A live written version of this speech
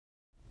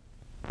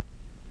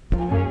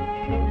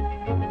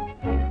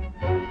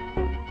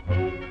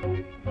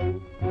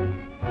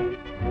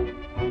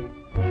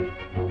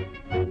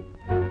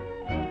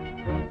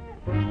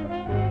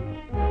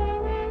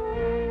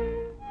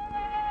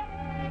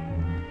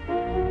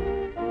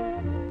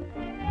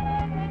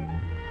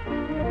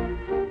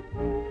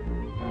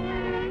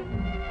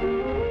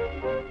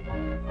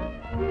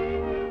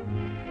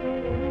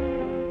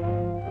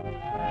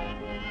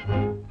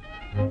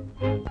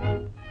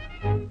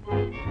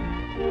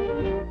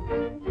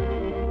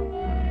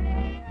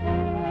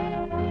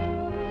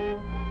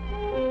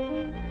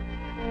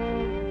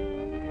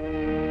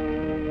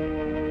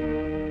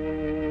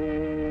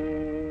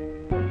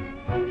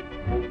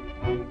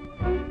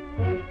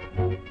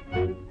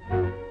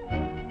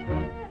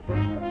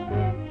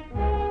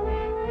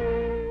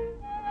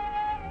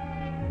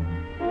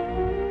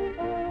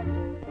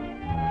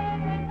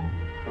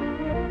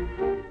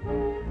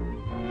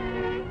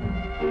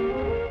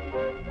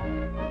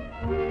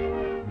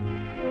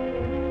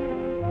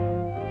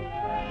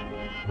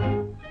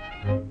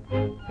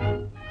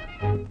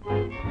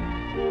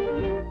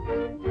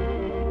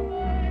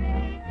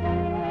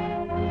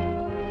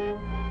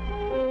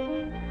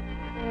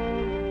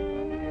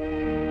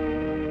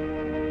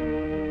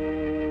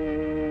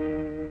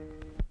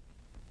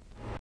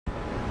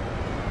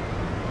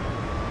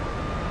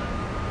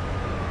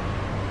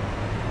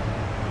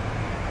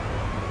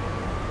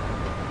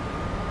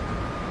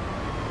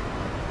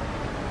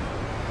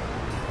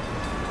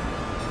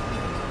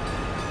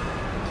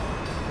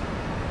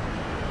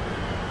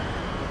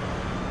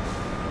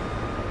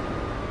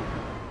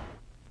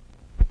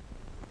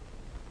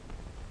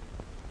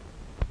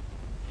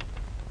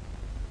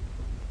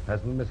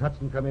Hasn't Miss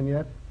Hudson come in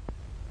yet?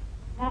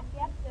 Not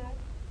yet, sir.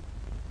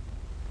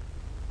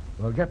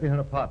 Well, get me her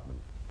apartment.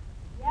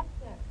 Yes,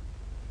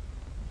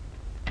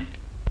 sir.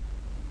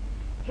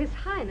 His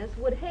Highness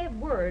would have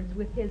words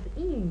with his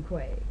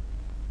Inquay.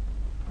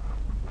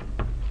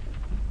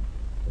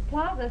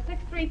 Plaza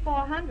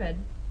 63400.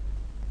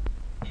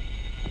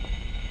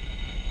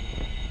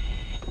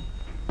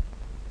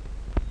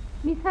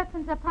 Miss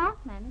Hudson's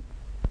apartment.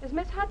 Is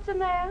Miss Hudson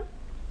there?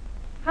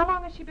 How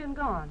long has she been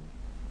gone?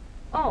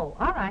 Oh,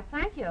 all right,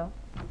 thank you.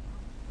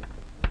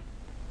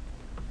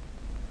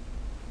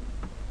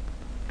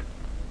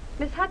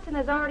 Miss Hudson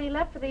has already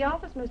left for the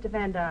office, Mr.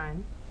 Van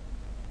Dyne.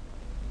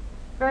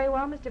 Very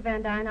well, Mr.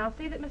 Van Dyne. I'll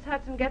see that Miss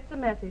Hudson gets the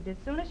message as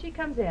soon as she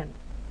comes in.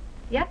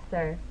 Yes,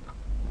 sir.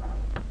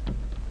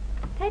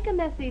 Take a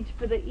message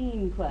for the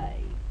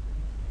Inquay.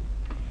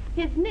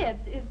 His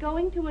Nibs is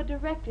going to a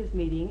directors'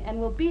 meeting and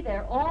will be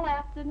there all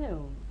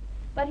afternoon.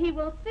 But he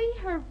will see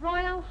Her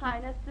Royal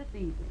Highness this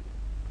evening.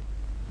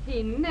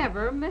 He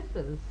never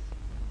misses.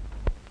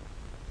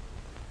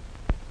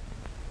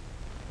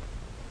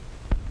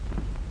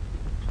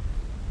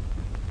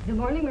 Good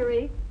morning,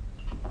 Marie.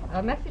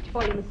 A message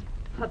for you, Miss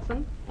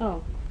Hudson.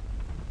 Oh.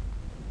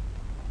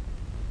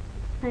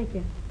 Thank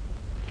you.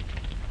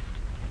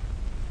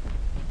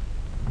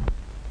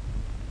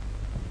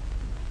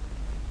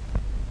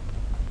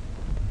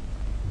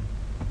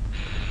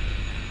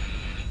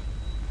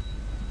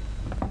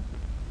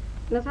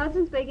 Miss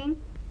Hudson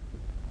speaking.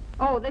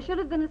 Oh, there should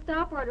have been a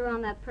stop order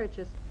on that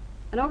purchase.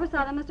 An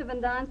oversight on Mr.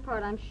 Van Dyne's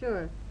part, I'm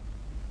sure.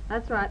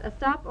 That's right, a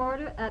stop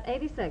order at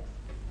 86.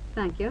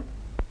 Thank you.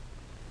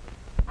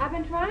 I've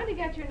been trying to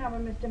get your number,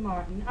 Mr.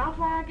 Martin. I'll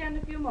try again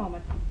in a few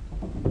moments.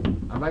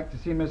 I'd like to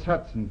see Miss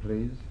Hudson,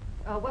 please.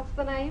 What's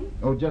the name?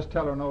 Oh, just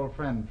tell her an old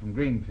friend from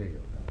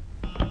Greenfield.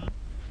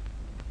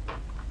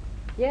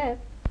 Yes.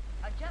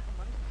 A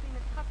gentleman to see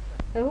Miss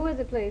Hudson. Who is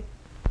it, please?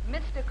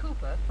 Mr.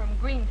 Cooper from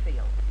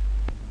Greenfield.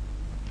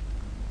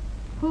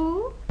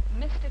 Who?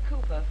 Mr.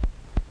 Cooper.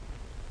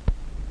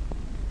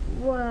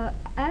 Well,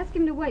 ask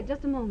him to wait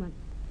just a moment.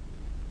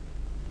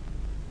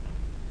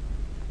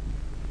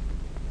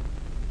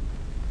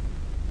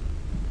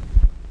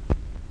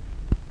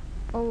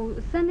 Oh,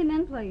 send him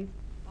in, please.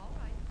 All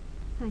right.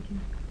 Thank you.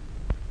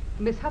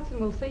 Miss Hudson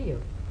will see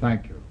you.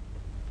 Thank you.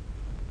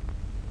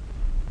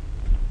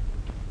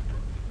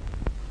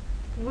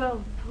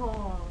 Well,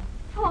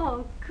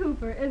 Paul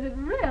Cooper, is it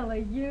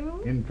really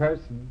you? In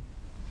person.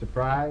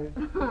 Surprise.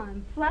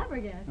 I'm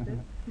flabbergasted.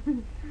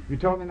 You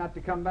told me not to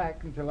come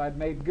back until I'd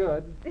made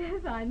good.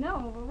 Yes, I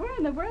know, but where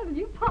in the world did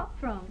you pop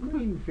from?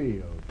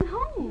 Greenfield.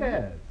 Home?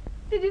 Yes.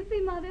 Did you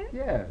see Mother?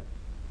 Yes.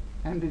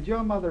 And did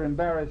your mother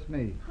embarrass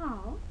me?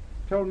 How?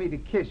 Told me to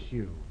kiss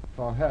you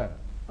for her.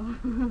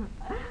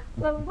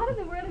 Well, what in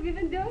the world have you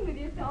been doing with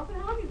yourself, and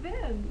how have you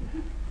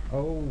been?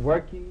 Oh,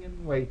 working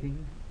and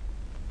waiting.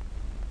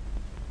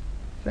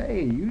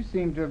 Say, you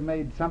seem to have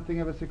made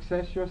something of a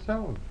success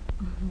yourself.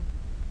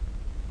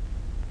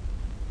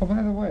 Oh,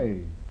 by the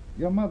way,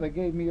 your mother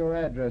gave me your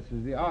address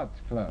as the Arts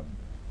Club,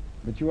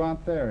 but you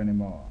aren't there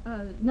anymore.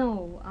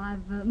 No,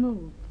 I've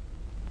moved.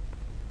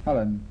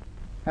 Helen,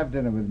 have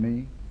dinner with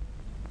me.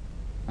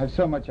 I've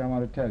so much I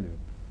want to tell you.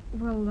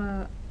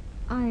 Well,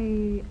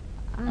 I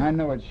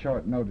know it's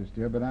short notice,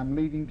 dear, but I'm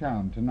leaving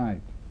town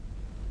tonight.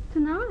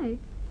 Tonight?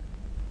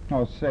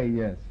 Oh, say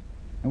yes,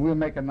 and we'll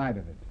make a night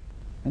of it.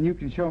 And you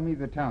can show me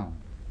the town.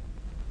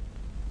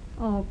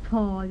 Oh,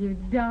 Paul, you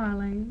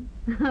darling.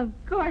 Of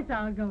course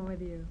I'll go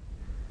with you.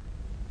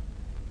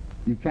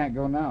 You can't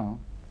go now.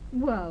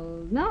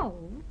 Well, no.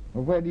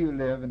 Well, where do you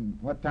live, and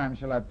what time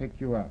shall I pick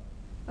you up?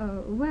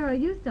 Where are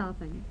you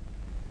stopping?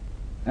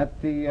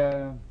 At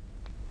the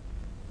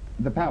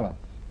palace.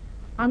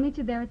 I'll meet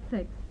you there at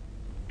 6.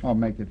 I'll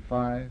make it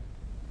 5.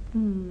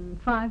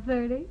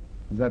 5:30?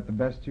 Is that the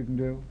best you can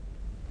do?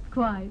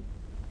 Quite.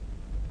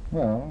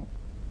 Well,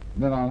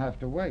 then I'll have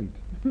to wait.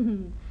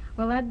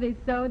 Will that be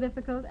so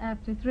difficult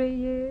after 3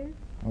 years?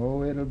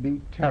 Oh, it'll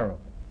be terrible.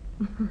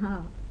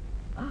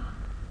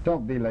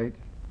 Don't be late.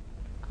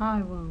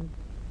 I won't.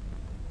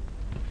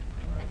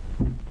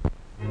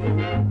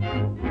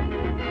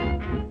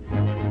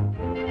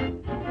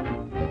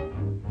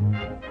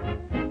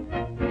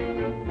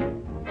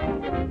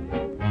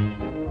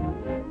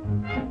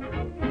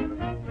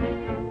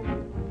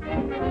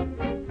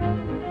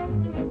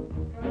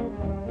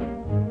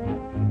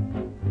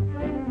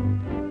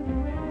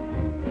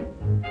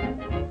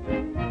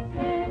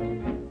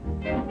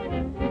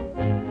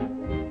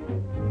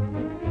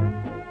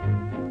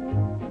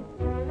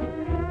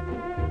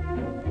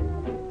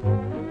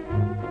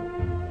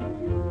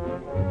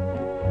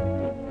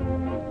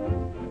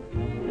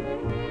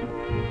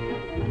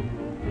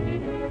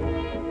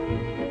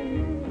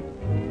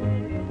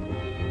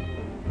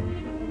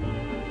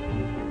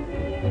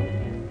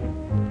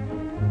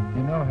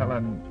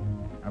 Helen,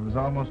 I was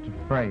almost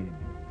afraid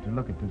to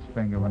look at this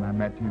finger when I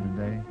met you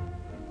today.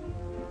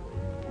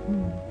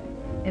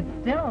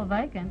 It's still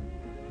vacant.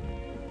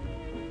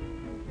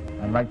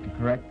 I'd like to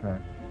correct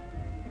that.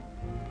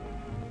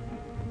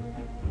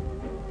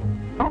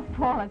 Oh,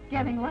 Paul, it's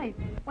getting late.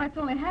 Why, it's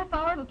only half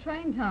hour till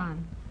train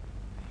time.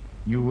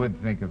 You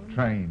would think of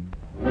train.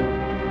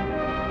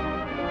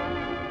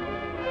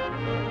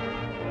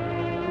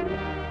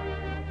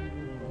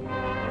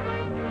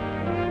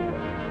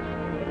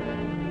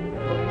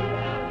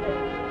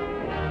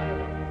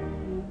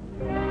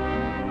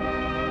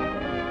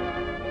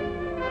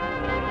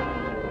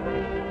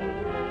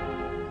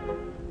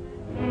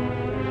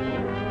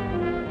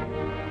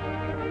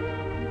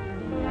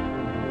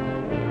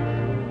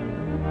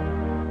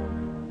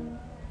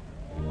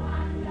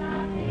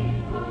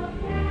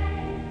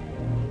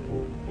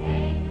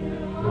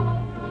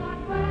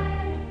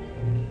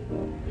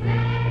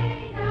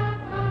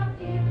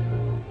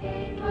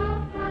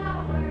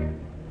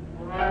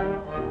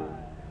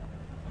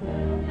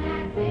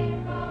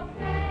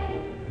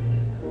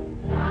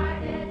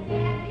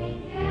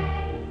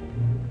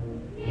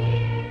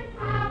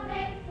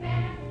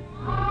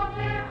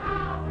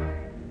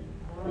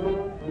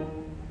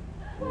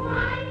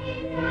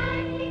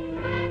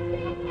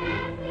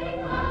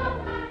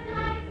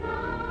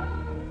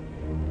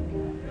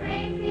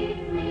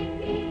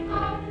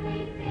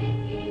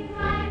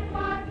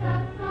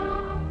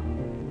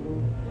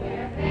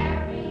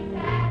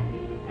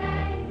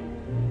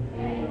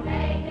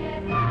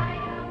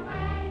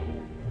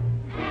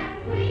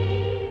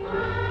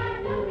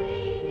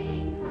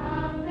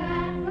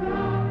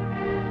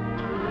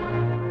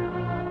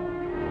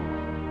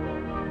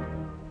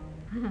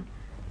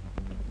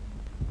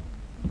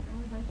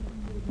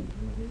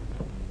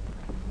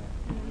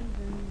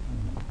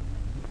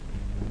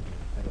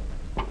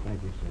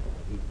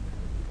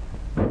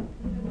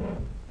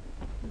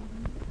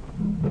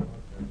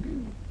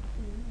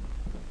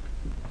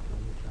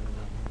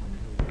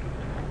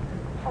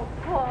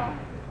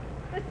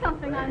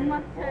 I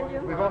must tell you.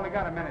 We've only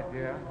got a minute,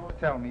 dear.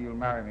 Tell me you'll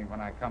marry me when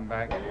I come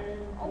back.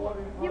 Oh,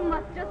 you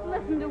must just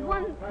listen to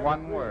one...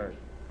 One word.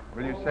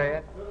 Will you say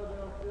it?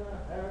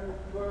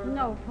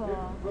 No,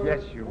 Paul.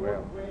 Yes, you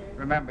will.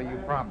 Remember, you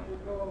promised.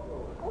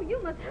 Oh,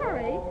 you must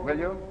hurry. Will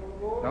you?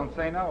 Don't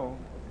say no.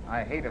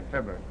 I hate a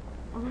fibber.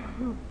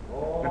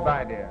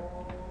 Goodbye, dear.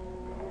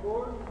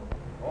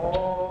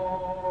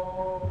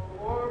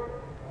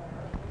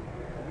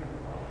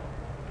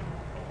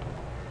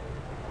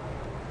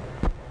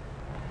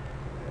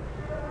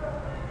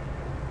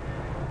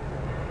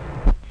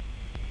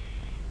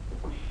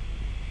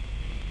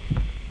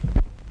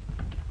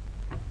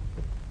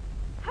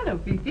 Hello,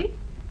 Fifi.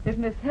 Is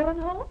Miss Helen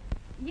home?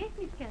 Yes,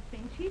 Miss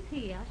Catherine, she's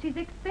here. She's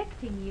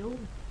expecting you.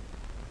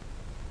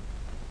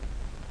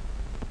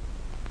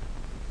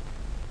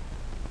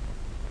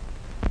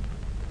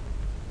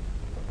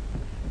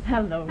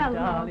 Hello, Hello,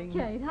 darling.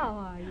 Kate. How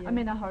are you? I'm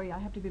in a hurry. I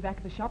have to be back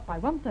at the shop by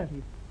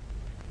 1:30.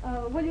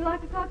 Would you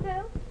like a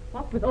cocktail?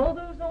 What, with all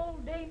those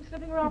old dames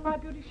sitting around my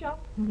beauty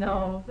shop?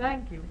 No,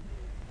 thank you.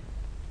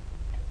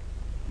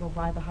 Well,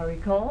 why the hurry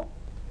call?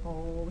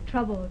 Oh,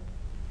 trouble.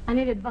 I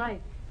need advice.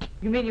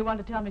 You mean you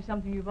want to tell me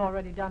something you've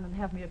already done and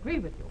have me agree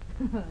with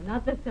you?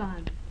 Not this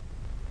time.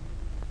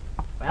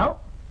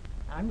 Well,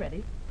 I'm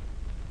ready.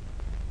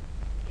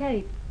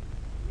 Kate,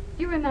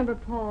 do you remember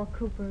Paul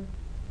Cooper?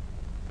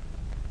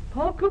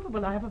 Paul Cooper,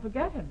 will I ever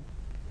forget him?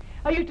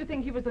 I used to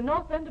think he was the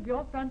north end of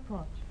your front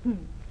porch.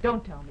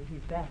 Don't tell me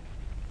he's back.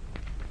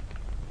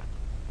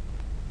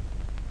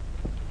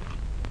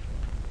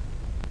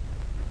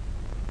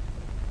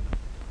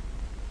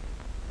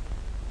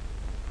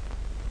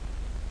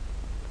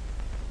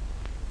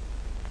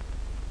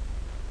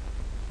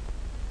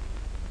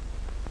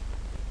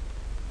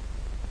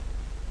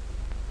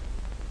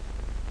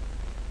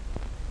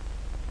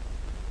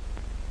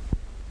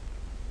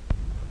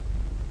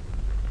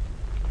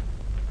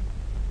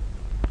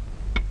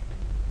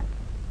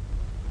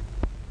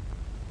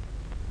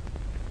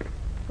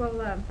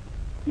 Well,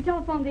 he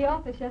telephoned the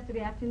office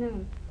yesterday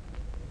afternoon.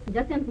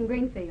 Just in from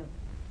Greenfield.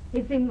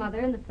 He'd seen Mother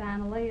and the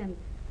family and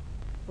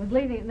was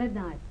leaving at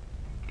midnight.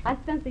 I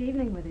spent the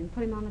evening with him,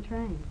 put him on the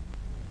train.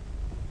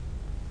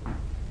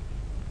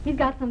 He's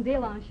got some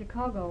deal on in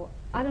Chicago.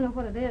 I don't know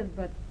what it is,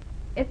 but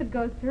if it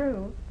goes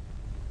through,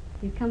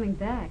 he's coming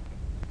back.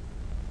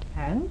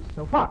 And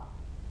so what?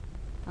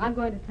 I'm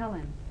going to tell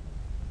him.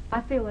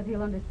 I feel that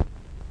he'll understand.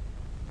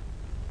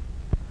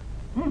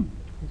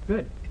 It's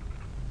good.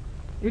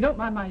 You don't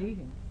mind my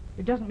eating.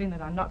 It doesn't mean that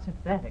I'm not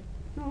sympathetic.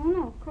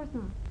 No, of course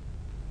not.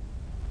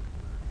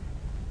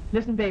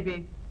 Listen,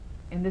 baby,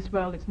 in this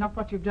world, it's not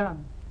what you've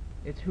done.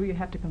 It's who you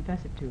have to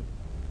confess it to.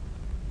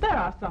 There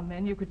are some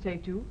men you could say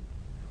to,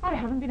 I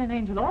haven't been an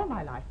angel all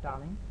my life,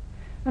 darling.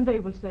 And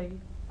they will say,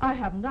 I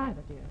haven't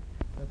either, dear.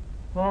 But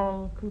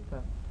Paul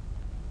Cooper,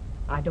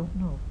 I don't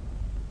know.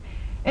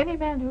 Any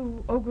man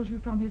who ogles you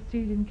from his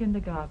seat in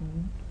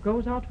kindergarten,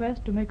 goes out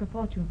west to make a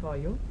fortune for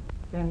you,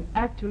 then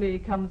actually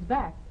comes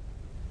back.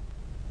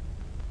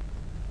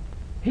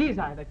 He's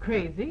either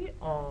crazy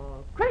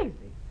or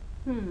crazy.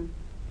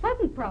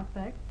 Pleasant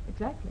prospect.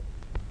 Exactly.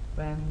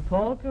 When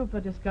Paul Cooper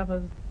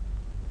discovers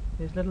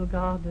his little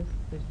goddess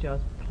is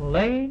just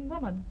plain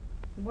woman.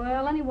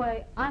 Well,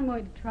 anyway, I'm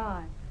going to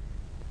try.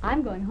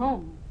 I'm going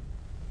home.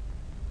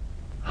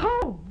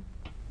 Home?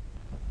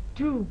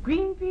 To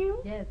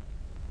Greenfield? Yes.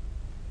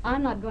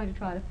 I'm not going to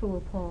try to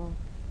fool Paul.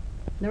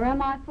 Nor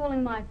am I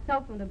fooling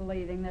myself into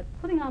believing that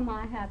putting on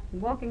my hat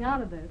and walking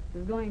out of this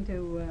is going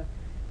to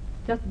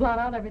just blot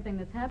out everything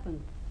that's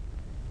happened.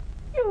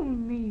 You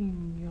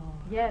mean you're...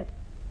 Yes.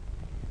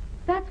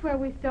 That's where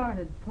we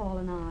started, Paul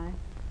and I.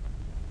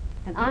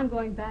 And I'm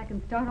going back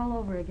and start all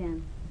over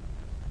again.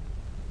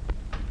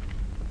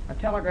 A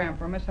telegram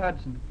from Miss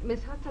Hudson.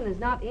 Miss Hudson is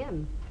not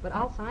in, but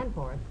I'll sign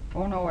for it.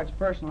 Oh, no, it's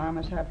personal. I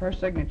must have her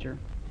signature.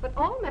 But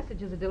all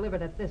messages are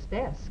delivered at this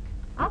desk.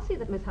 I'll see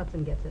that Miss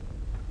Hudson gets it.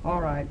 All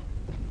right.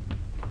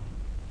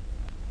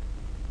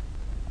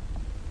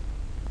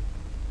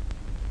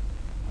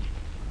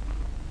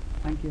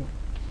 Thank you.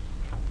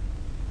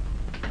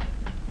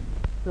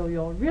 So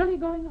you're really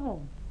going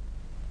home?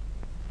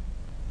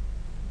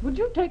 Would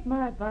you take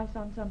my advice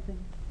on something?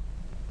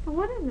 Well,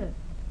 what is it?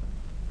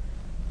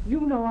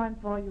 You know I'm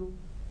for you,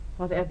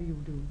 whatever you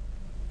do.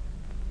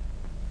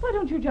 Why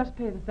don't you just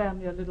pay the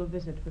family a little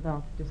visit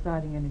without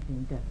deciding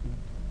anything definite?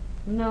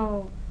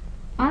 No.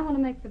 I want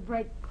to make the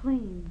break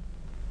clean.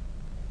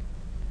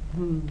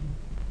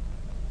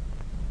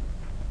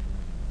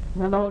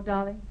 Well, old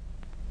darling,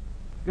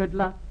 good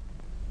luck.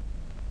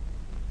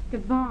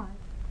 Goodbye.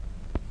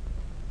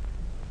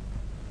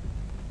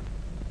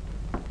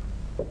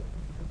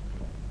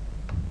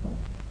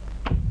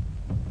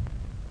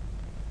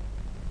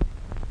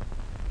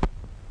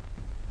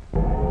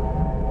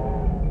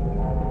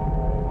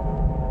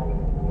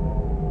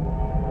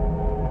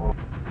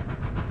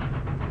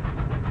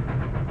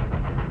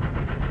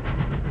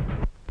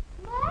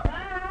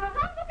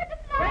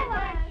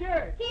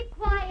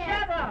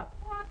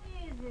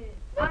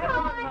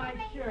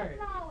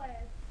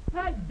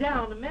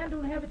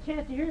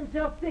 To hear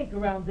himself think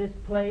around this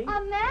place.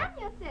 A man,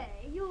 you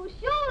say? You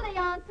surely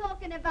aren't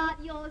talking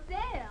about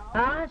yourself.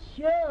 I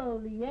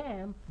surely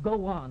am.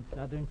 Go on,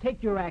 Southern.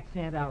 Take your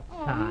accent outside.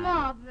 Oh,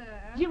 Mother.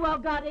 You all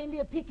got any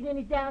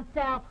pickaninnies down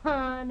south,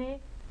 honey?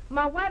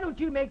 Ma, why don't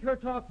you make her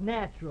talk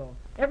natural?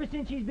 Ever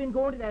since she's been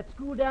going to that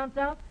school down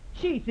south,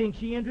 she thinks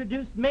she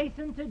introduced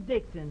Mason to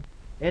Dixon.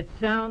 It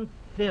sounds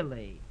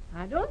silly.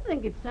 I don't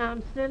think it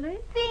sounds silly.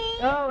 See?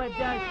 Oh, it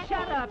does.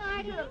 Shut up.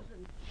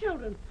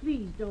 Children,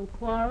 please don't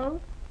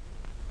quarrel.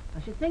 I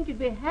should think you'd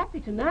be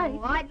happy tonight.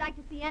 Oh, I'd like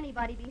to see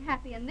anybody be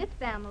happy in this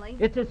family.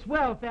 It's a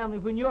swell family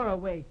when you're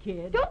away,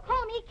 kid. Don't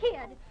call me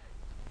kid.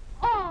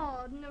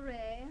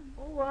 Ordinary.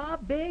 Oh, I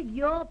beg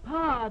your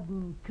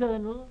pardon,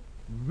 Colonel.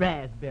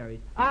 Raspberries.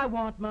 I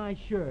want my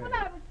shirt. Well,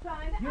 I was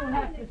trying to... You'll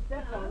have to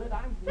step on it.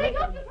 I'm Say, waiting.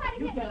 don't you try to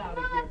You get get me, out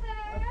of Mother.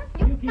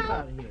 here. You keep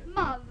out of here.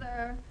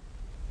 Mother.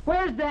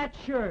 Where's that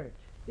shirt?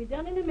 Be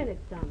done in a minute,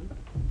 son.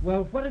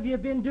 Well, what have you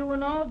been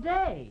doing all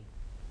day?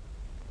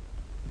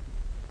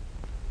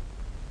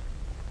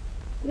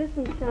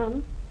 Listen,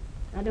 son.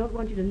 I don't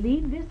want you to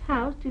leave this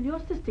house till your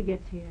sister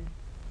gets here.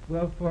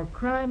 Well, for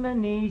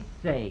criminy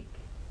sake.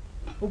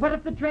 Well, what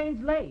if the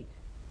train's late?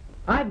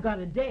 I've got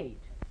a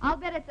date. I'll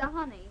bet it's a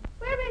honey.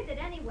 Where is it,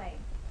 anyway?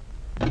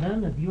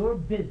 None of your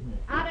business.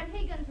 Out at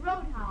Higgins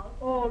Roadhouse.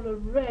 Oh,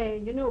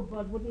 Lorraine, you know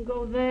Bud wouldn't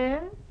go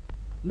there.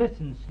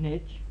 Listen,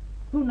 Snitch.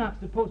 Who knocks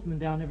the postman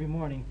down every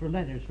morning for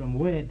letters from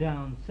way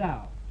down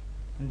south?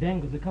 And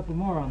dangles a couple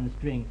more on the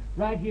string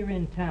right here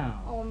in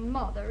town. Oh,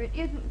 Mother, it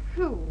isn't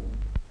true.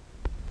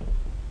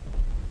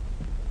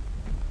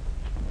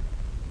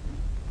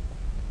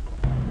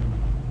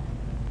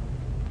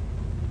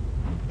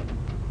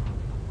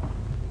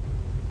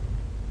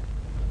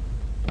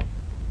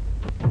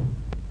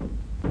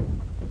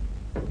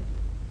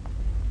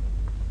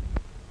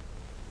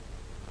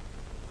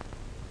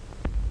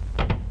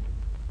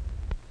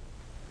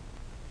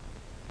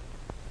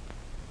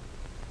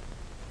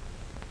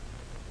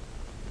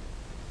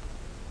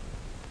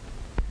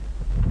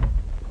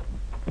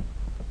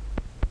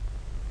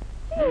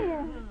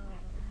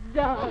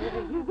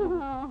 Darling.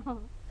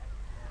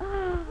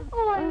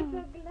 Oh, I'm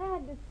so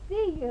glad to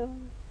see you.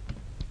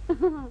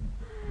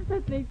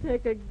 Let me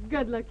take a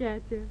good look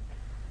at you.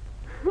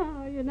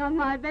 Oh, you're not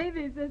my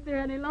baby sister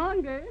any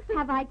longer.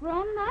 Have I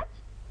grown much?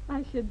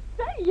 I should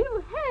say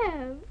you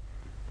have.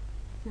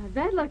 Not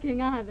bad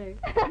looking either.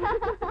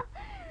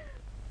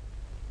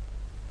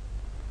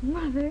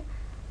 Mother.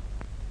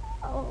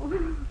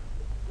 Oh.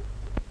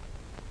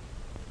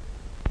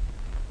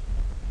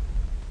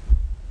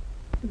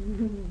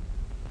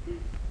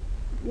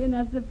 You're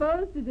not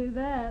supposed to do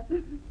that.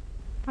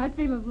 I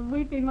feel a little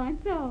weepy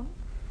myself.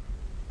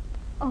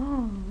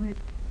 Oh, it's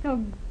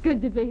so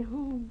good to be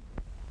home.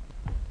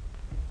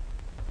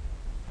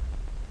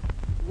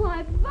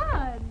 Why,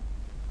 Bud!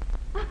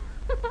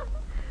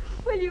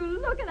 Will you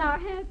look at our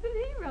handsome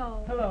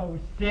hero? Hello,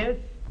 sis.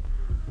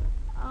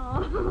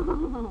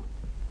 Oh.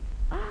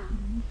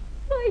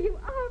 Why, you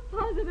are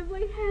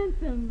positively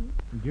handsome.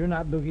 You're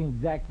not looking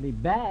exactly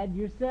bad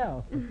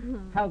yourself.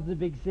 How's the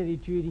big city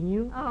treating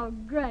you? Oh,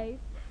 great.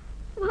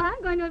 Well,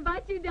 I'm going to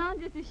invite you down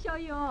just to show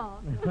you off.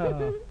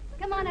 Oh.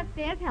 Come on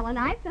upstairs, Helen.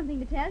 I have something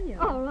to tell you.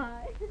 All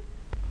right.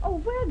 Oh,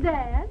 where's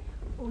Dad?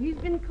 Oh, he's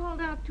been called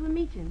out to a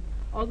meeting.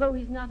 Although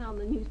he's not on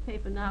the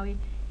newspaper now,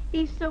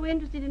 he's so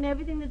interested in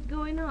everything that's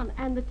going on.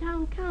 And the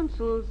town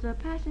council's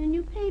passing a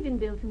new paving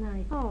bill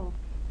tonight. Oh.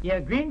 Yeah,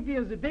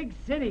 Greenfield's a big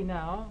city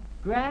now.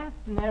 Graft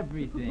and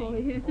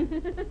everything.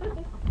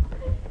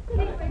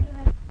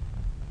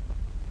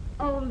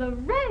 Oh,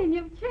 Lorraine,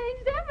 you've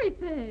changed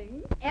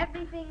everything.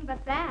 Everything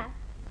but that.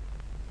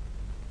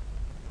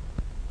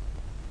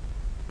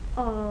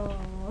 Oh.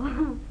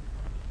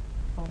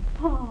 Oh,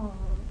 Paul.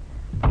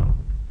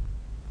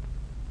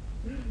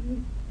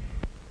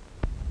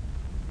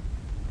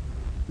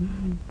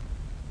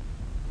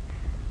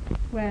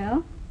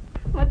 Well,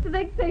 what's the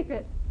big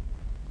secret?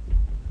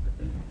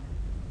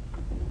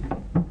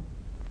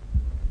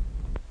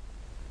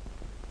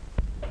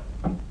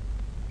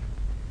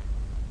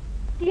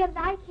 Do you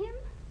like him?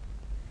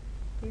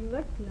 He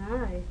looks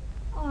nice.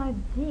 Oh,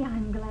 gee,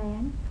 I'm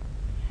glad.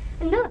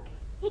 Look,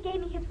 he gave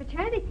me his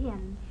fraternity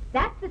pin.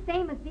 That's the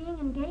same as being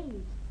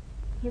engaged.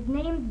 His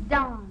name's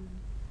Don.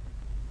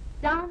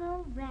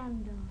 Donald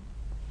Randall.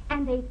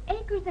 And they've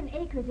acres and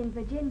acres in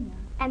Virginia.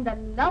 And the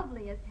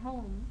loveliest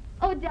home.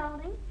 Oh,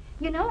 darling,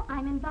 you know,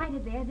 I'm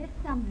invited there this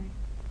summer.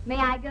 May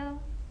I go?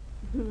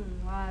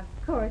 Why,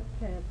 of course,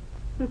 Pet.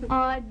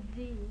 Oh,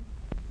 gee.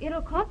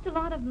 It'll cost a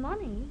lot of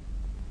money.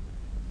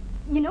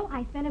 You know,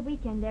 I spent a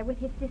weekend there with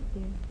his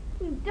sister.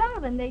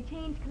 Darling, they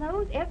change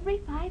clothes every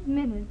 5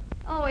 minutes.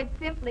 Oh, it's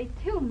simply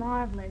too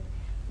marvelous.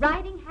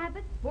 Riding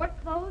habits, sport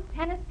clothes,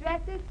 tennis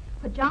dresses,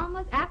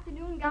 pajamas,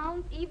 afternoon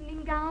gowns,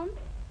 evening gowns,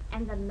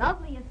 and the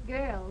loveliest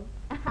girls.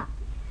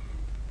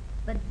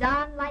 But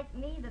Don liked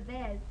me the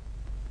best.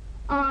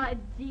 Oh,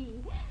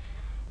 gee.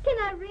 Can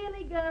I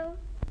really go?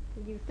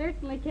 You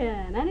certainly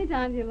can,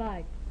 anytime you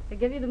like. I'll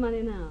give you the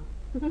money now.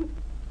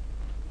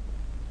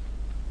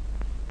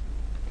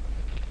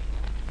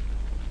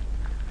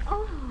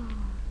 Oh,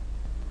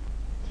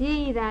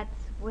 gee, that's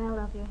swell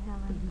of you,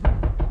 Helen.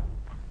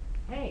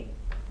 Hey,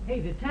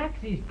 the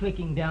taxi's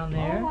clicking down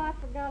there. Oh, I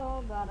forgot all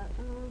about it.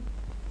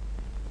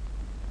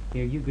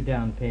 Here, you go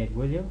down, Peg,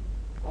 will you?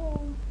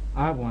 Oh.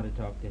 I want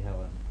to talk to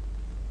Helen.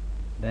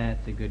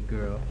 That's a good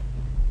girl.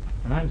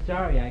 And I'm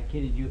sorry I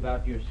kidded you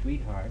about your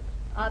sweetheart.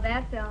 Oh,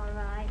 that's all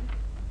right.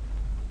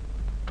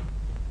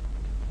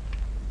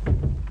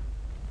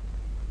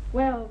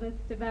 Well,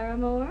 Mr.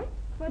 Barrymore,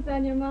 what's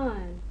on your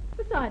mind?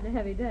 Besides a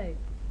heavy date.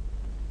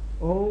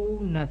 Oh,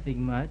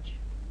 nothing much.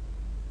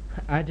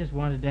 I just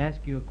wanted to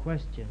ask you a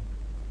question.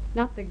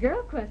 Not the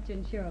girl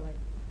question, surely.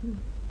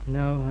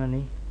 No,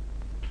 honey.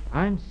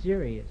 I'm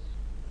serious.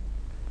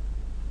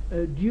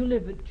 Do you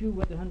live at 2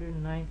 West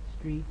 109th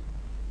Street?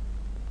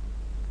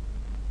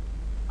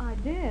 I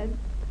did.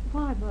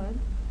 Why, Bud?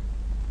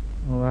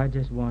 Oh, I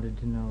just wanted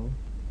to know.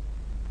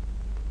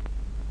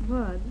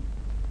 Bud,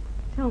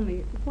 tell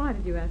me, why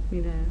did you ask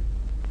me that?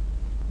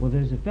 Well,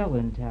 there's a fella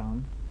in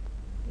town.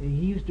 He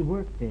used to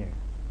work there.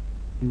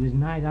 He was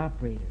night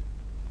operator.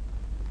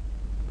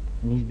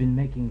 And he's been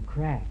making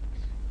cracks.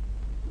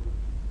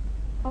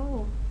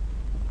 Oh.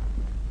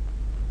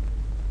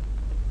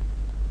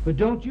 But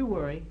don't you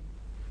worry.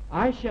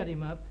 I shut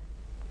him up.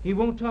 He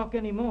won't talk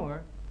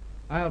anymore.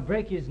 I'll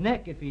break his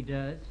neck if he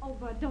does. Oh,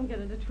 Bud, don't get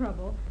into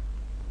trouble.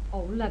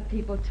 Oh, let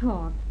people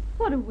talk.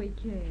 What do we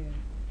care?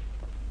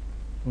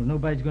 Well,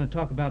 nobody's going to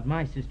talk about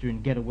my sister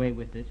and get away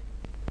with it.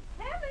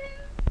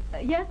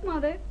 Helen, Yes,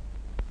 Mother?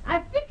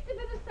 I fixed a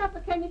bit of supper.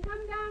 Can you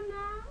come down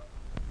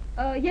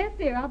now? Yes,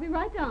 dear, I'll be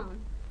right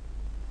down.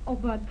 Oh,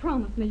 Bud,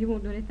 promise me you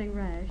won't do anything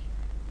rash.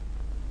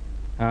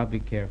 I'll be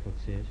careful,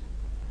 sis.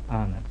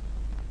 Honest.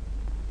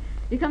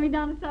 You coming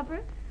down to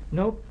supper?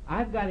 Nope,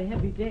 I've got a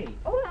heavy date.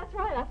 Oh, that's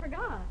right, I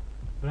forgot.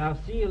 But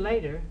I'll see you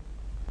later.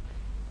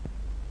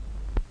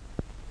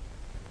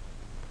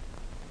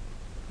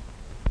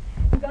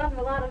 You've gotten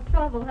a lot of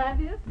trouble,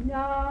 have you?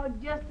 No,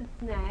 just a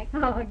snack.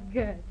 Oh,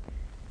 good.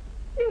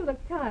 You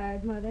look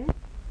tired, Mother.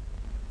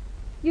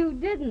 You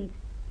didn't.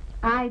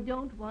 I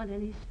don't want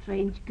any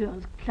strange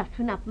girls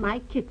cluttering up my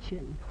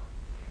kitchen.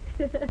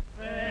 I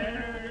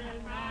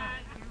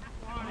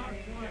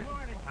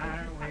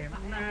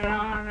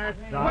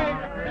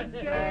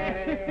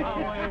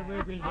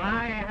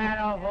had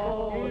a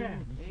hole.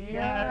 She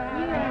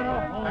had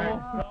a hole.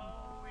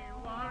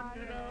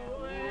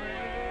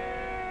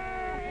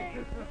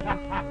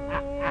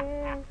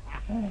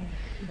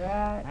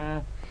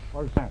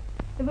 What's that?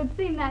 It would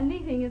seem that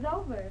meeting is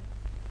over.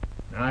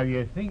 Now, if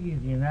you think you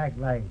can act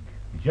like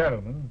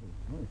gentlemen,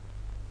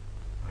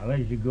 I'll let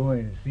you go in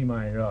and see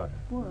my daughter.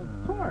 Well,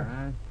 of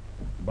course.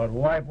 But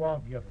wipe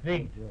off your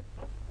feet.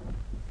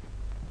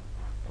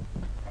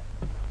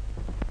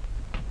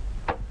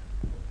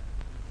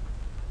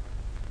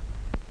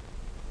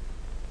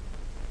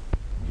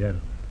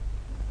 Gentlemen,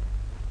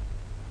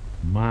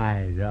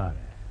 my daughter.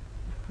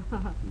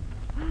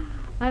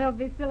 I don't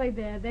be silly,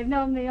 Dad. They've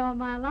known me all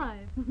my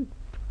life.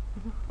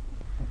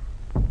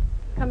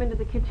 Come into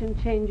the kitchen,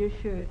 change your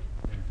shirt.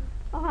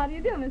 Oh, how do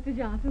you do, Mr.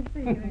 Johnson?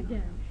 See you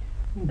again.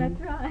 That's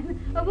right.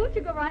 Oh, won't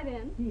you go right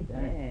in?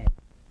 Yeah.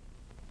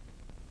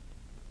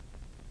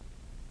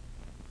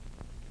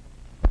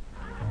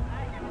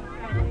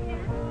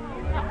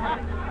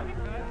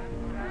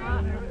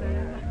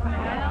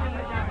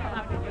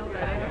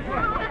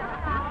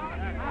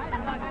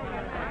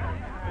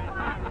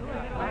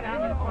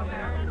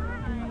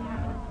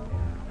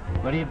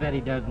 What do you bet he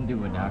doesn't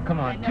do it now? Come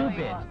on,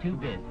 two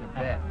bits. A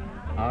bet.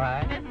 All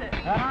right?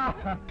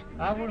 Ah,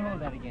 I won't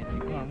hold that against you.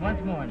 Come on,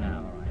 once more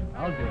now. All right.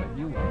 I'll do it.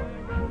 You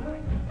won't.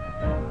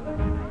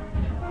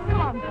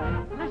 Come on,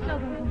 Bud. Let's show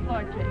them some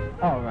floor tricks.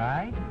 All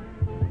right.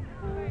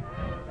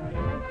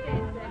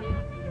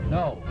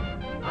 No.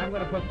 I'm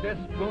going to put this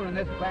spoon in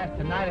this glass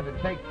tonight if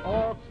it takes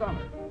all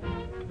summer.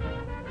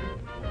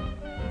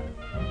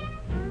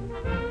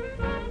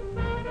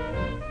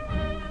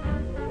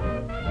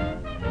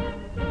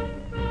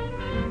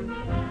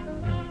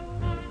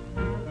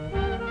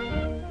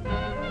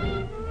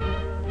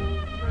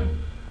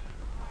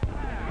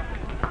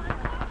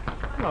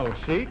 Hello,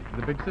 Sheik.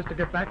 Did the big sister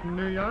get back from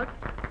New York?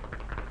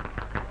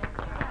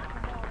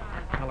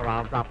 Tell her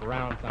I'll drop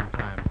around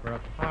sometime for a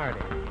party.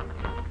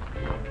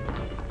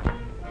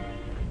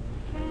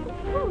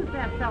 Who's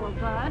that fellow,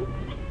 Bud?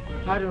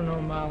 I don't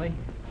know, Molly.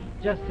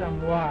 Just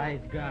some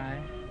wise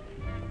guy.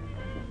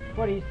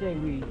 What do you say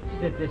we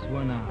sit this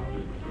one out?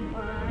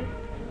 All right.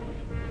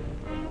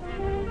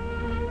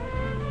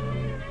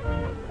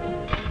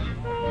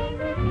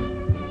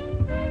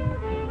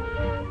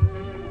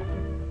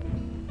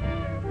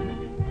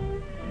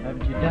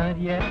 Haven't you done it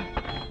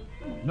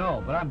yet?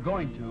 No, but I'm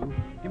going to.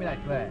 Give me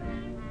that glass.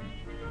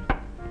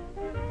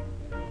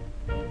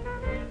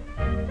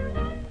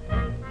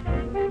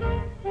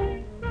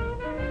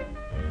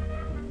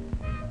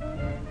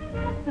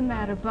 What's the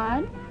matter,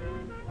 Bud?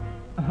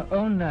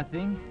 Oh,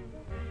 nothing.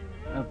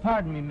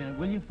 Pardon me a minute,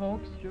 will you,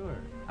 folks? Sure.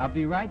 I'll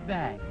be right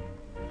back.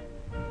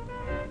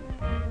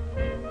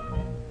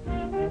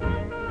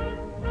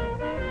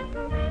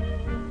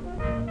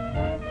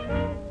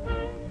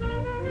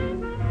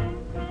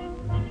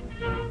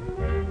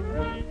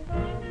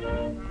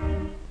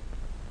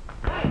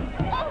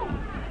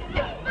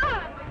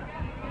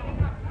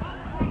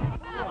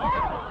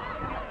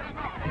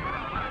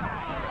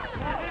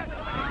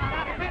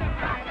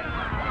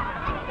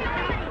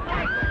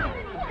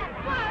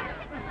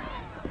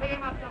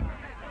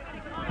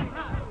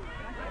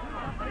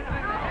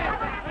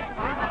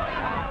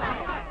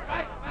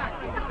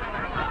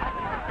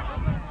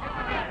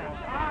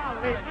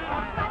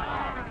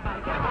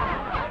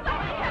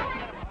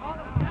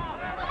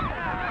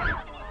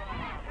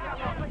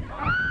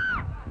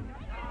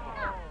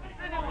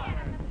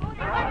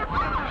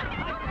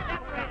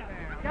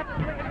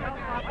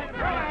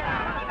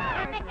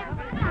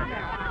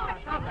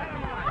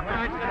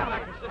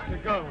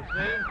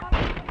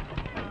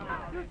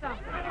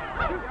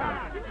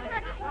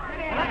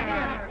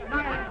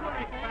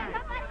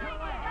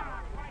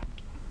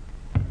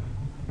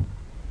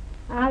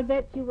 I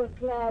bet you were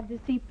glad to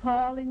see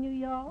Paul in New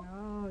York.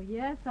 Oh,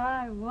 yes,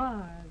 I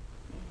was.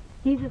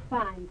 He's a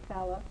fine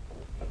fellow.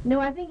 No,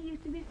 I think he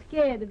used to be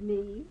scared of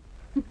me.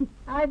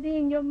 I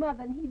being your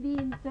mother and he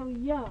being so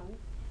young.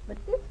 But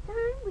this time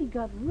we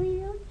got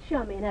real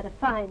chummy and had a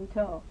fine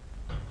talk.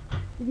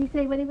 Did he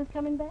say when he was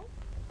coming back?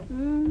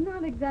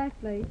 Not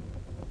exactly.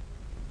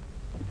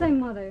 Say,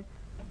 Mother,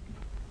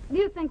 do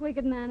you think we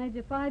could manage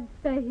if I'd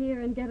stay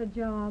here and get a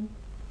job?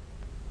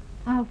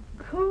 Of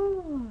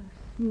course,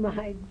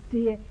 my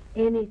dear.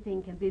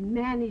 Anything can be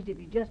managed if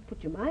you just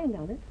put your mind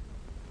on it.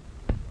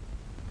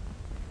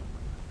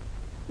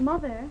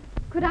 Mother,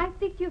 could I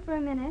speak to you for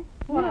a minute?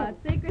 What,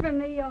 secret from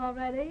me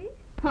already?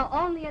 Oh,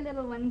 only a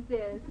little one,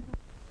 sis.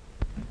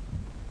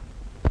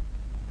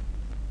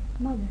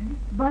 Mother,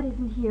 Bud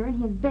isn't here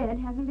and his bed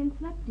hasn't been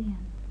slept in.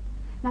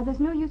 Now, there's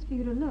no use for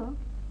you to look.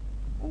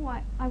 Oh,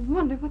 I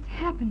wonder what's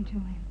happened to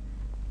him.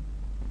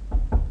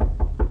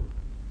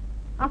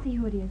 I'll see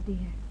who it is, dear.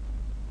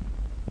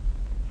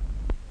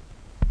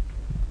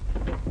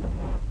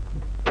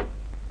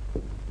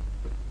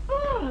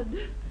 Bud!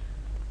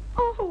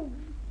 Oh,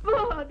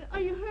 Bud, are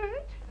you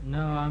hurt?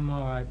 No, I'm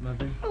all right,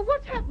 Mother. Oh,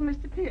 what's happened,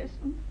 Mr.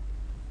 Pearson?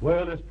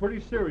 Well, it's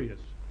pretty serious.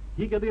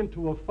 He got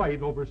into a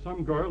fight over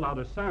some girl out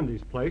of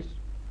Sandy's place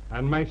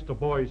and mashed the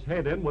boy's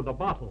head in with a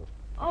bottle.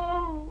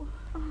 Oh,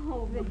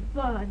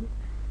 Bud,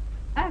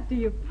 after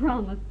you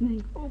promised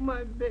me. oh,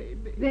 my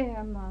baby.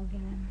 There, Mother.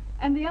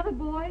 And the other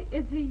boy,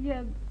 is he,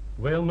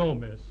 Well, no,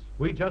 miss.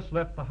 We just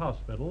left the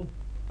hospital,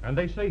 and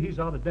they say he's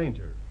out of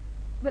danger.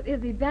 but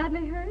is he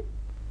badly hurt?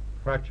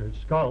 Fractured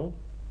skull.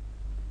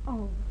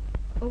 Oh.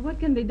 Well, what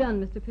can be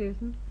done, Mr.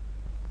 Pearson?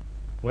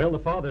 Well, the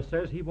father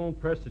says he won't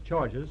press the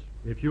charges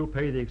if you'll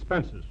pay the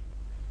expenses.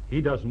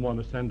 He doesn't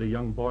want to send a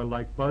young boy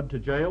like Bud to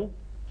jail.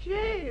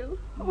 Jail?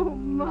 Oh,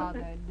 Mother.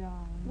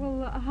 darling.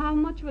 Well, how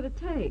much would it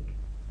take?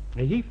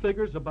 He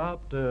figures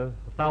about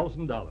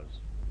 $1,000.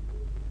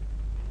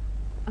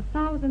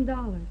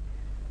 $1,000.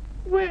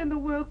 Where in the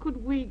world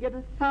could we get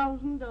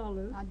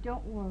 $1,000? Now,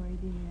 don't worry,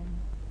 dear.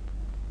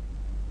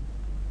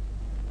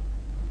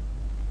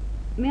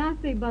 May I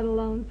see Bud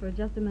alone for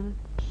just a minute?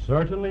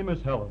 Certainly,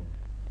 Miss Helen.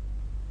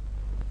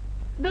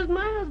 Does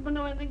my husband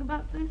know anything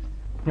about this?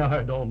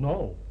 I don't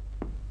know.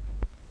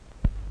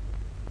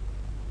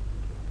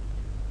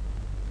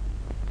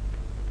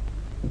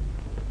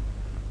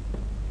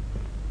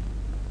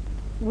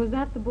 Was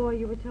that the boy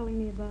you were telling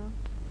me about?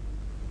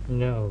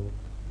 No.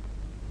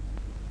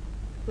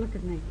 Look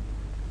at me.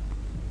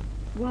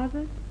 Was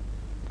it?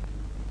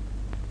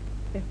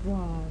 It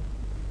was.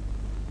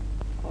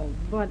 Oh,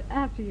 Bud,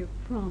 after you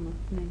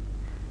promised me.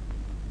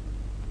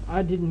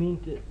 I didn't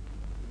mean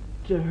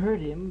to hurt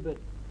him, but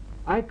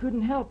I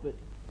couldn't help it.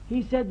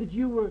 He said that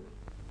you were...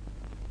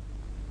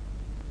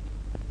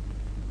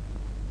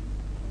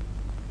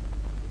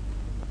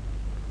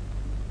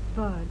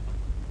 Bud.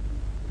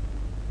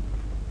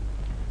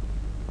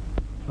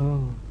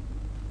 Oh.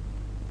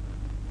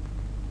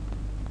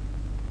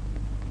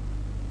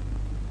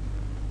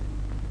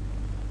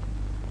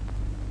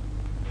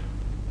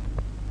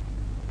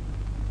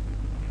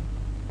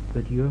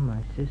 But you're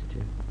my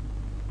sister.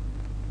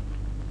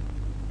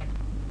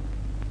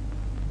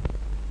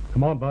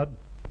 Come on, Bud.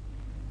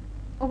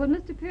 Oh, but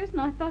Mr. Pearson,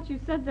 I thought you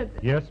said that...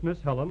 Yes,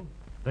 Miss Helen.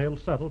 They'll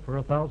settle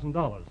for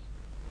 $1,000.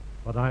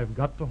 But I've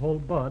got to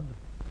hold Bud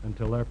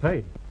until they're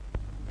paid.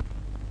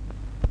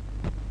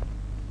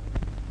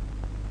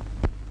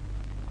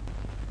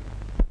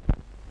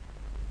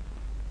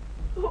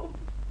 Oh,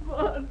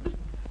 Bud.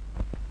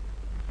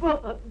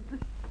 Bud.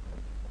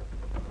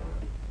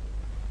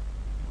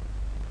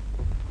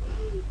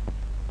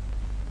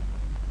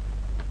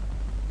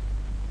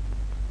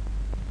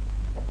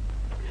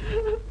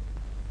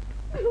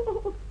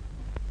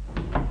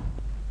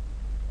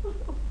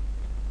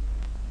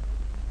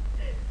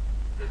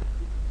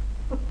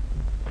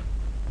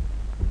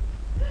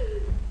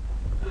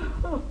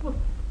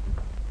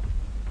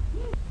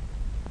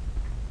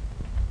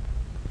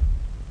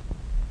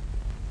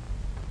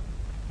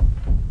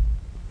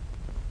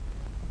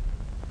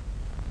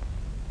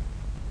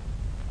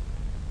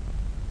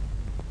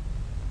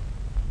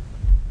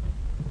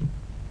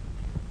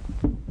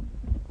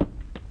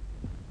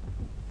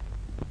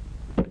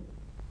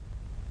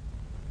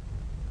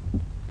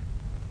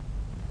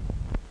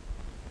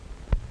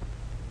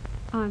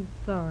 I'm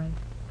sorry,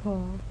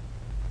 Paul.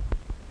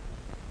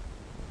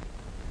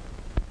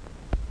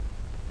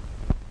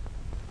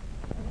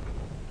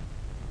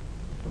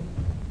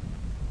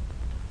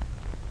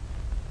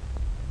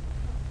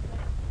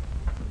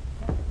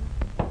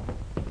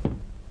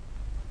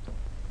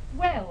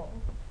 Well,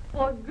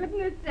 for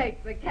goodness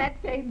sake, the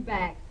cat came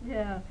back.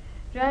 Yeah,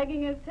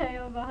 dragging his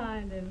tail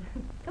behind him.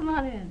 Come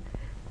on in.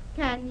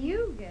 Can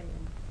you get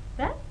in?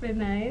 That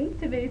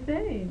remains to be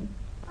seen.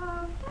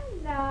 Oh,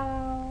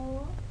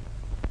 hello.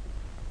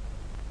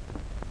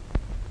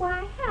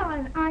 Why,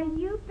 Helen, are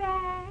you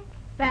back?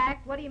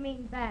 Back? What do you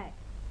mean back?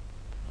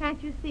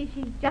 Can't you see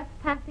she's just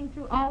passing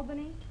through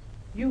Albany?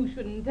 You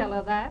shouldn't tell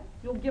her that.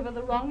 You'll give her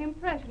the wrong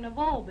impression of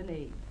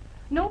Albany.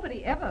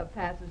 Nobody ever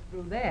passes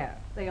through there.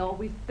 They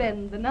always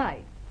spend the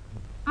night.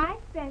 I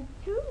spent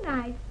 2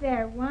 nights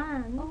there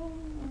once. Oh.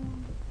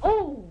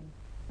 Oh!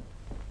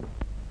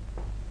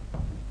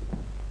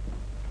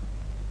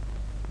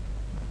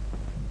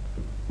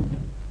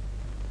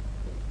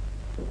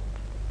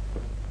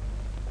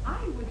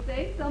 I would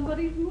say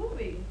somebody's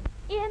moving.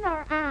 In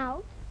or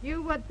out?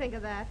 You would think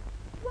of that.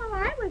 Well,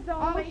 I was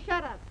only... Oh,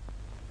 shut up.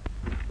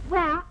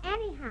 Well,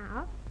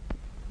 anyhow...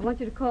 I want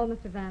you to call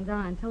Mr. Van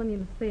Dyne. Tell him you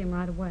must see him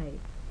right away.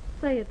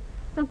 Say it's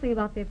something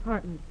about the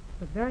apartment,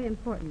 but very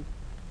important.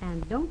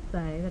 And don't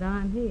say that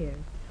I'm here.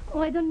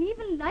 Oh, I don't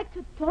even like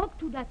to talk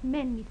to that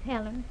man, Miss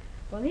Helen.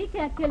 Well, he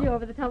can't kill you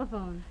over the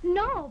telephone.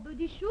 No, but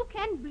he sure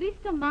can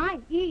blister my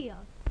ears.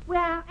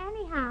 Well,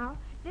 anyhow,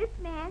 this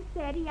man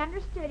said he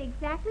understood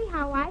exactly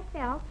how I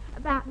felt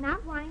about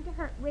not wanting to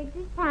hurt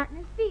Wiggs's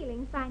partner's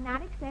feelings by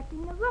not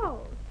accepting the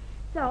role.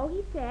 So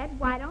he said,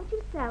 why don't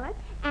you sell it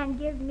and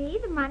give me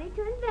the money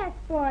to invest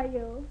for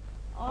you?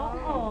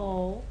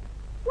 Oh.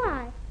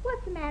 Why?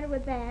 What's the matter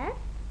with that?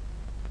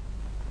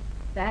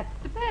 That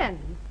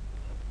depends.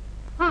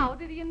 How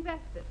did he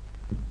invest it?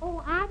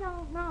 Oh, I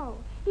don't know.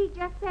 He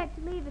just said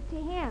to leave it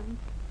to him.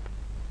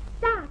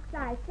 Stocks,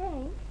 I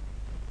think.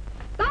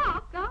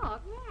 Stock?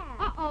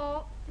 Yeah.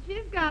 Uh-oh.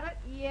 She's got it.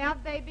 Yeah,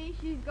 baby,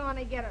 she's going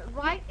to get it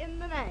right in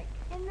the neck.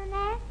 In the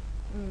neck?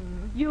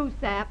 You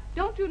sap.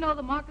 Don't you know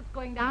the market's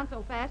going down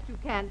so fast you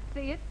can't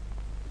see it?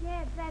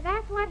 Yeah,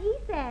 that's what he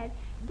said.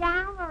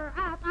 Down or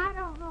up, I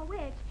don't know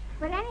which.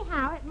 But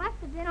anyhow, it must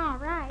have been all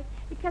right,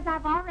 because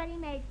I've already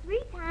made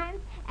 3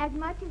 times as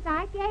much as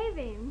I gave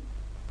him.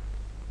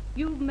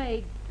 You've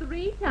made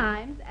 3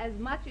 times as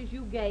much as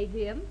you gave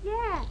him?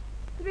 Yeah,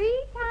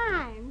 3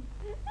 times.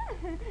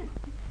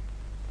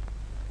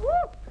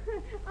 Ooh.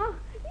 Oh.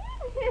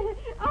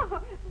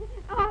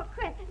 Oh,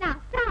 quick. Now,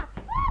 stop.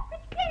 Oh,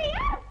 kitty.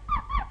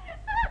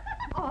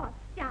 Oh,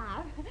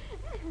 stop.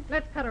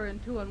 Let's cut her in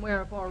 2 and wear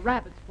her for a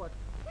rabbit's foot.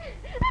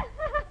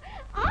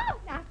 Oh,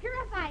 now,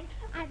 purify.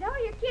 I know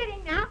you're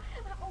kidding now.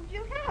 Oh,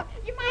 you have.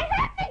 You might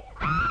hurt me.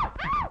 Oh,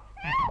 oh,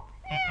 help,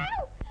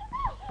 help.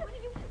 What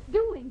are you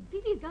doing?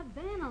 Dee got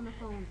Van on the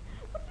phone.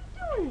 What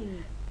are you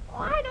doing? Oh,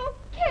 I don't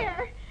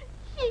care.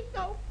 She's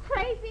so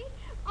crazy.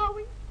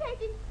 Always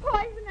taking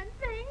poison and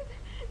things.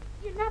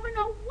 You never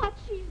know what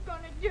she's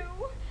going to do.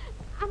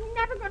 I'm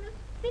never going to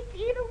speak to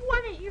either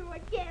one of you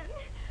again.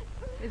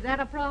 Is that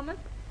a promise?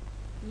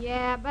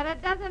 Yeah, but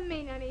it doesn't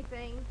mean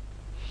anything.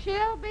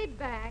 She'll be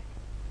back.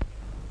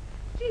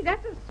 She Gee,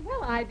 that's a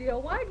swell idea.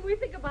 Why didn't we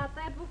think about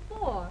that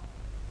before?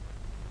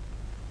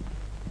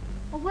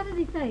 Oh, what did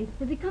he say?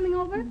 Is he coming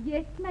over?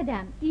 Yes,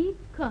 madame, he's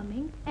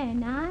coming,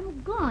 and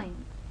I'm going.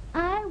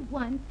 I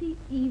want the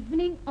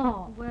evening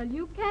off. Well,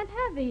 you can't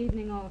have the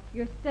evening off.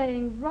 You're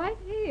staying right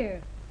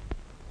here.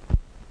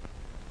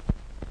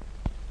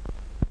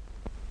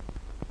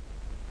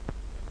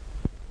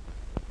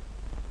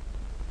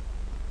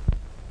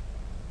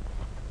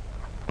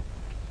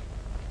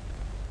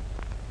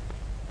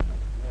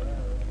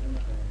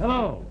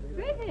 Hello.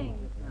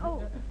 Greetings.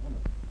 Oh.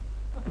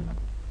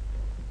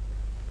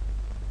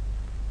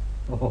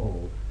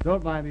 Oh,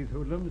 don't mind these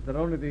hoodlums. They're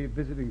only the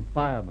visiting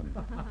firemen.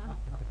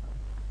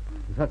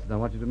 Miss Hudson, I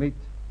want you to meet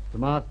Mr.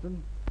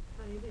 Marston,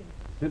 How do you do?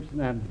 Simpson,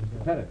 and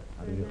Mr. Perrott.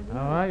 How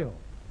are you?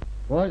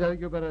 Boys, I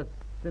think you better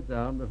sit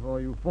down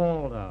before you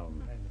fall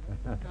down.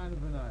 Kind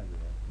of an idea.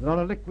 They're on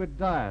a liquid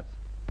diet.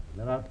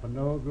 They're out for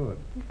no good.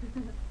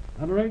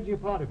 I'm arranging a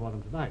party for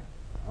them tonight.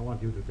 I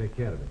want you to take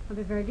care of it. I'll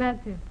be very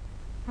glad to.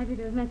 Happy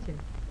to have met you.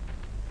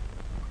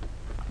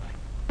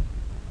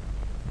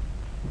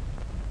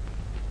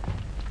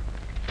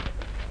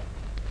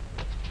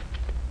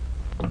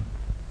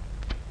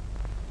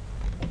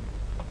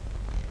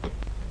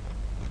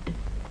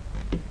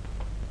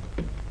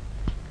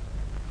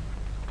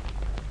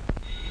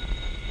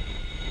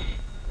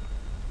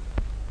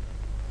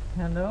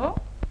 Hello?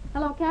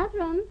 Hello,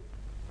 Catherine.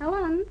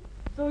 Helen.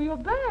 So you're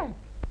back.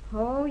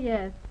 Oh,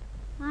 yes.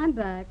 I'm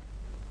back.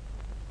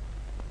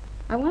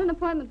 I want an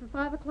appointment for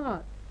 5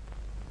 o'clock.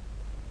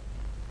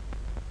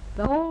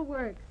 The whole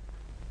works.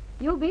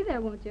 You'll be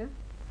there, won't you?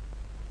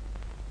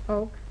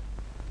 Oak.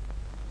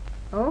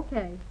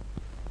 Okay.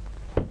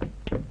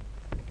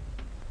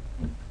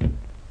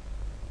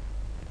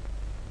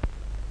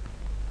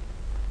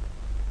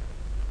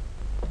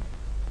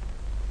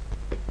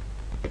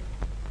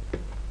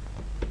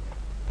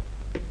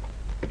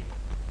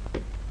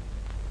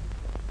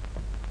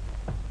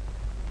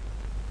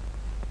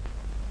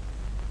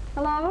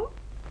 Hello?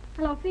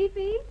 Hello,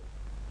 Fifi?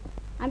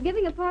 I'm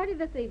giving a party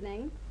this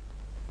evening.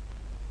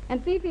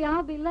 And, Fifi,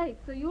 I'll be late,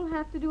 so you'll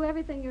have to do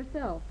everything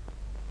yourself.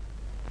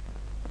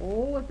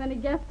 Oh, if any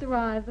guests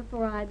arrive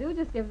before I do,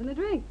 just give them a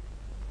drink.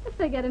 If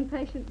they get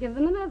impatient, give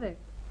them another.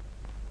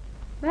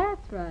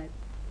 That's right.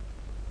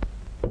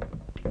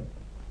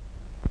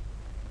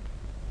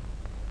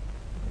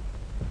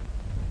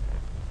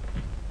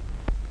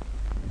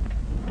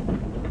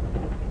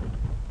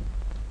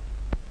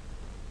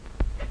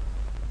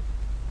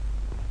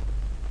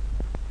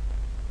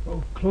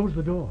 Oh, close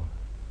the door.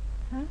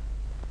 Huh?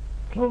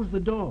 Close the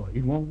door.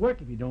 It won't work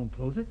if you don't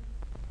close it.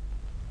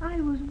 I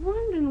was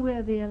wondering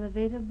where the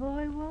elevator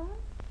boy was.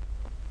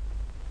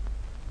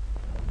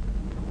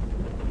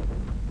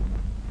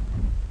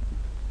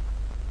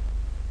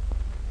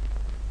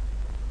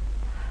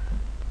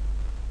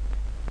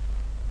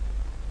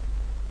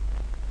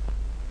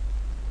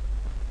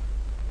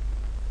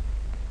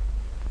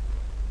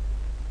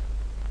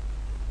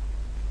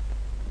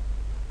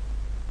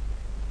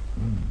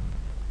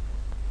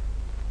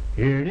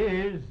 Here it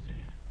is.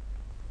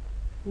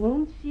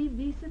 Won't she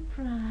be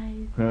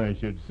surprised? I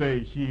should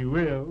say she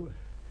will.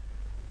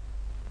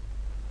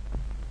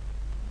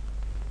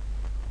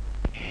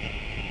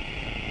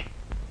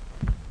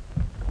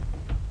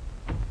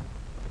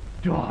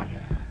 Daughter.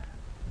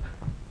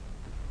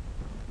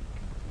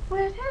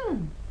 Where's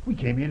Helen? We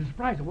came here to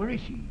surprise her. Where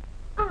is she?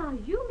 Are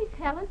you Miss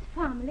Helen's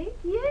family?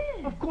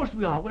 Yes. Of course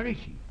we are. Where is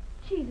she?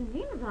 She's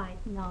in right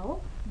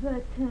now,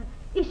 but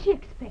is she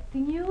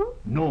expecting you?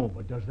 No,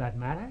 but does that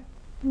matter?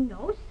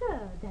 No,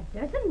 sir, that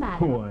doesn't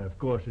matter. Why, of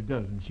course it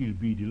does, and she'll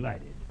be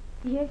delighted.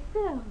 Yes,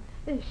 sir,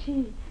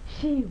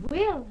 she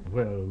will.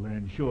 Well,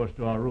 then show us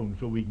to our room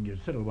so we can get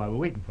settled while we're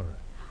waiting for her.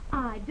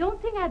 I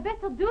don't think I'd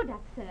better do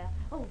that, sir.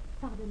 Oh,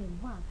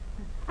 pardonnez-moi.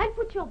 I'll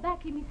put you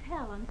back in Miss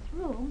Helen's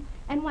room,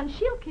 and when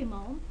she'll come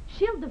home,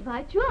 she'll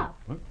divide you up.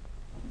 What?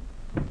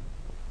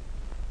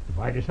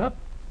 Divide us up?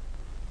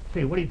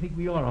 Say, what do you think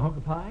we are, a hunk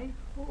of pie?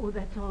 Oh,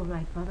 that's all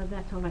right, Father,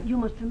 that's all right. You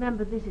must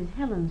remember this is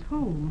Helen's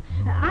home.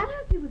 I'll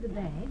help you with the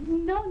bag.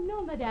 No,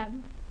 no,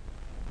 madame.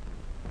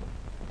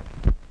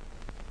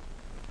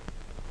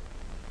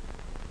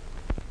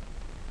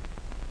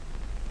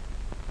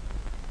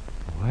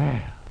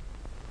 Well,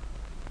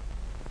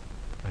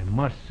 I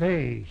must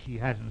say she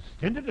hasn't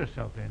stinted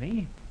herself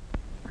any.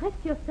 Rest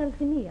yourself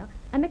in here.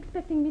 I'm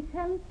expecting Miss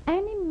Helen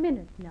any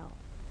minute now.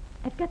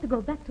 I've got to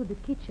go back to the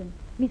kitchen.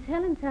 Miss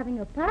Helen's having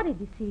a party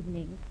this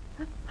evening.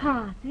 A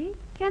party?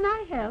 Can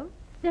I help?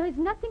 There is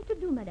nothing to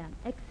do, madame,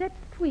 except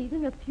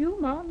squeezing a few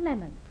more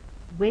lemons.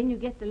 When you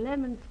get the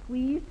lemon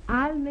squeezed,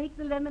 I'll make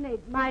the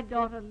lemonade. My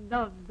daughter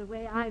loves the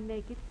way I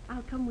make it.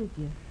 I'll come with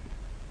you.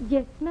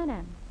 Yes,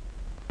 madame.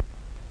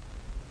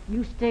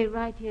 You stay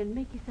right here and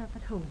make yourself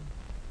at home.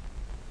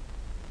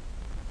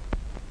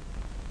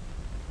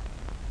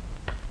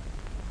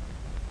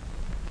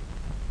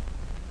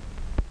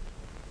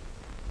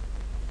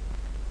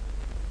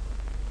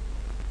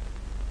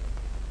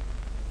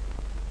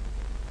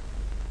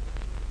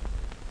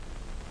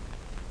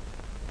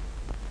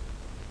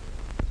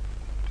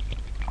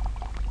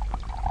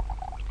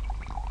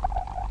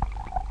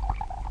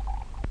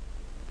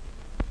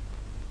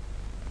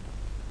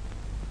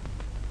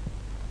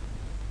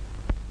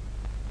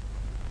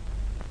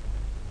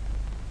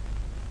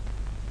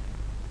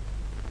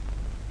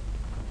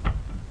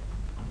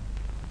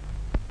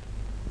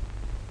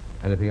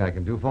 Anything I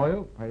can do for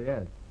you? Oh,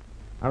 yes.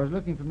 I was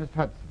looking for Miss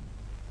Hudson.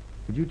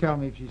 Could you tell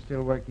me if she's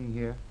still working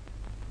here?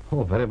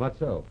 Oh, very much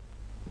so.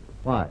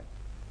 Why?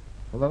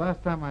 Well, the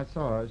last time I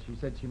saw her, she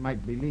said she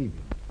might be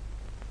leaving.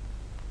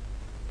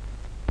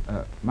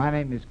 My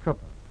name is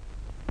Cooper.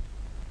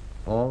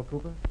 All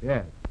Cooper?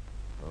 Yes.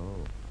 Oh.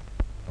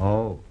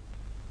 Oh.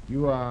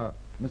 You are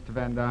Mr.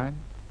 Van Dyne?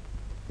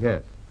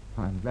 Yes.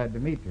 I'm glad to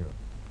meet you.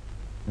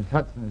 Miss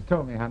Hudson has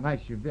told me how nice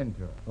you've been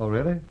to her. Oh,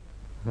 really?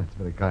 That's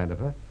very kind of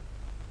her.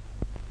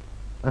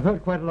 I've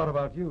heard quite a lot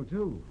about you,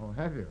 too. Oh,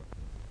 have you?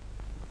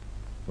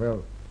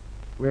 Well,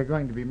 we're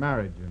going to be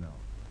married, you know.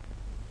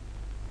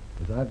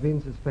 Yes, I've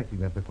been suspecting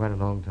that for quite a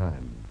long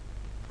time.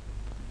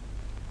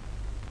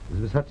 Does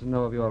Miss Hudson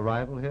know of your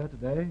arrival here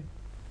today?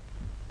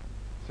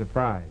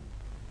 Surprise.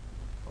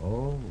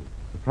 Oh,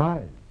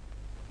 surprise.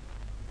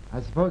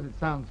 I suppose it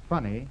sounds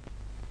funny,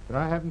 but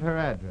I haven't her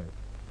address.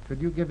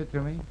 Could you give it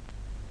to me?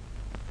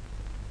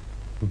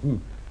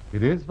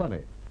 It is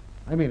funny.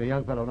 I mean, a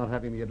young fellow not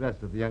having the address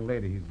of the young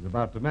lady he's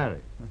about to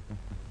marry.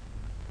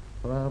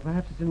 Well,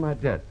 perhaps it's in my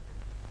desk.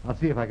 I'll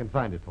see if I can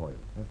find it for you.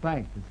 Well,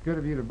 thanks. It's good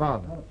of you to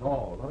bother. Not at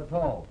all, not at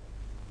all.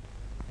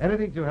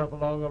 Anything to help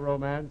along a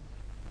romance.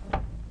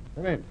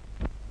 Come in.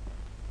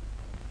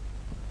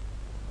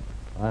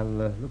 I'll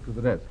look through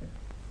the desk.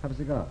 Have a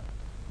cigar.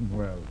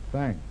 Well,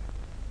 thanks.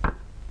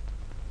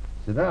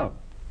 Sit down.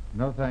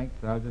 No, thanks.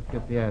 I'll just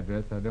get the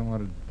address. I don't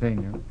want to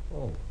detain you.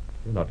 Oh,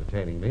 you're not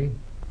detaining me.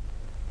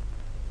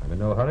 I'm in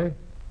no hurry.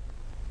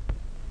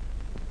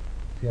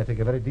 See, I take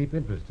a very deep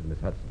interest in Miss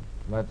Hudson.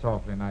 Well, that's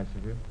awfully nice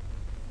of you.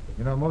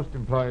 You know, most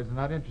employers are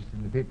not interested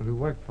in the people who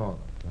work for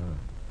them.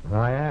 But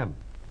I am.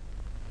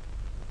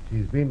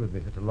 She's been with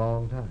me such a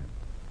long time.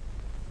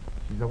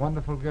 She's a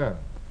wonderful girl.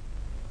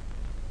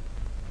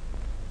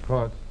 Of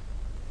course,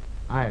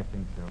 I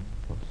think so.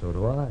 Well, so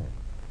do I.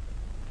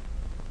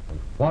 And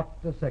what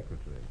a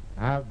secretary.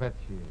 I'll bet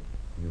she is.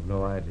 You've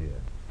no idea.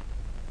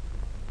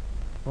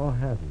 Or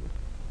have you?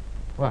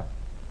 What?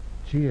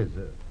 She is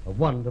a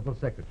wonderful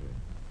secretary.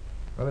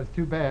 Well, it's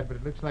too bad, but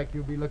it looks like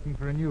you'll be looking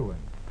for a new one.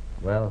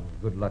 Well,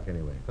 good luck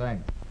anyway.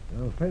 Thanks.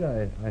 I'm afraid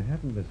I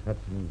haven't Miss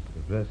Hudson's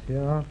address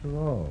here after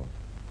all.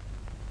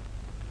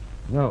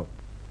 No.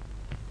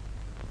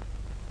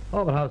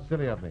 Oh, but how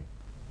silly of me.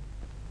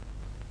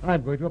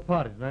 I'm going to a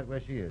party tonight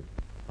where she is.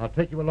 I'll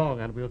take you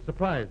along and we'll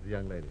surprise the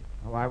young lady.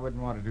 Oh, I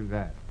wouldn't want to do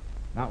that.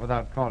 Not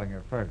without calling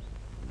her first.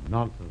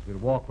 Nonsense. We'll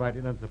walk right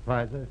in and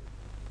surprise her.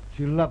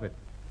 She'll love it.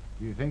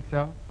 Do you think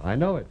so? I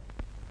know it.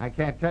 I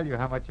can't tell you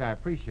how much I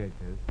appreciate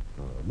this.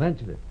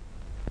 Mention it.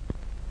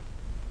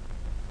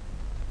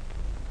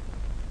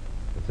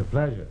 It's a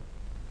pleasure.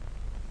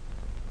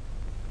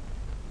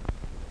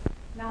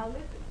 Now,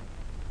 listen.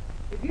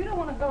 If you don't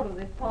want to go to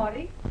this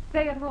party,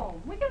 stay at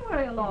home. We can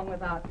hurry along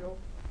without you.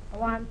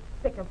 Oh, I'm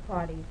sick of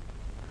parties.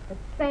 The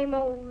same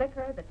old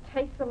liquor that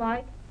tastes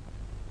alike.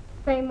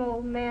 Same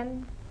old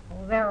men.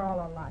 Oh, they're all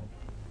alike.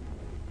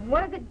 And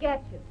what does it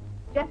get you?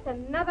 Just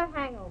another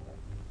hangover.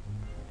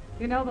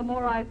 You know, the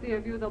more I see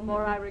of you, the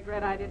more I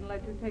regret I didn't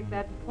let you take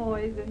that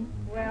poison.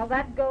 Well,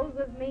 that goes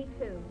with me,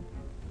 too.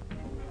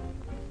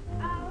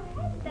 Oh,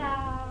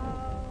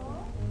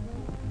 hello.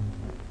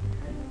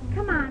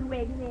 Come on,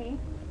 Wigsy.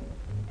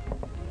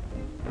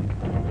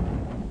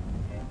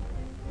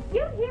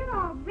 You here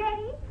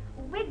already?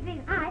 Wigsy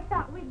and I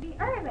thought we'd be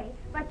early,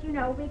 but you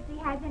know Wigsy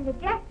has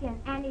indigestion,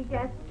 and he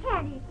just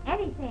can't eat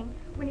anything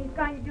when he's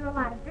going to do a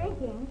lot of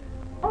drinking.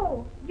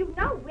 Oh, you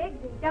know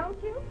Wigsy,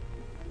 don't you?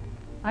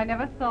 I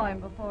never saw him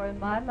before in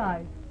my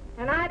life.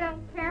 And I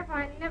don't care if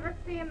I never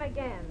see him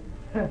again.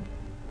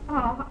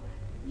 Oh,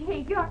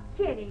 gee, you're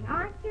kidding,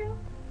 aren't you?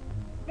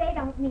 They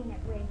don't mean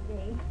it,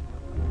 Wigsy.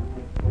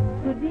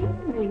 Good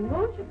evening.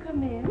 Won't you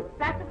come in?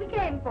 That's what we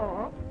came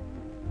for.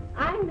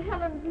 I'm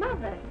Helen's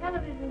mother.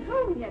 Helen isn't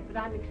home yet, but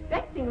I'm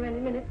expecting her any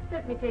minute.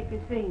 Let me take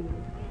your things.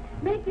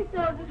 Make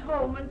yourselves at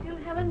home until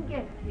Helen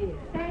gets here.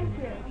 Thank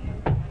you.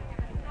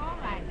 All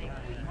right,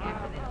 next week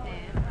after this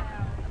dance.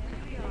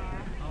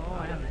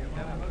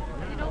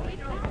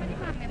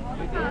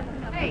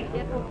 Hey,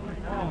 it's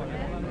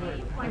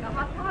like a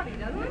hot party,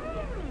 doesn't it?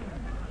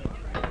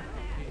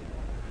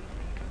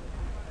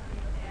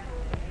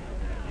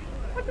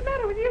 What's the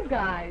matter with you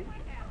guys?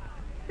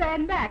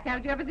 Stand back.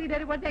 Haven't you ever seen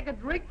anyone take a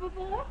drink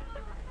before?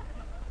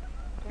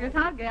 Here's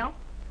hot, gal.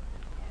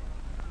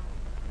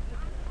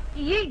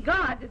 Ye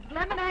gods, it's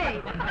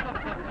lemonade.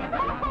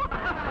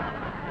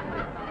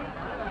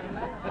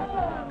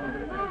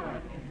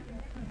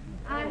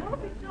 I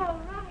hope it's all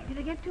right. Did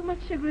I get too much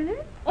sugar in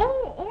it?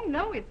 Oh,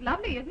 no, it's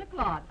lovely, isn't it,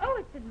 Claude? Oh,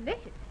 it's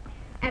delicious.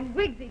 And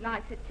Wigsy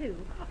likes it, too.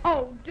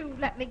 Oh, do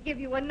let me give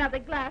you another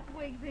glass,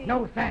 Wigsy.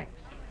 No, thanks.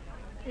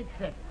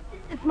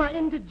 It's my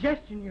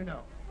indigestion, you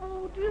know.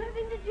 Oh, do you have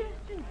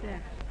indigestion?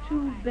 That's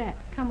too bad.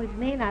 Come with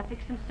me and I'll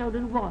fix some soda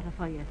and water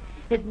for you.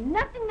 There's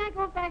nothing like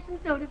old-fashioned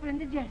soda for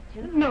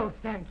indigestion. No,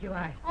 thank you.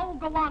 Oh,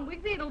 go on,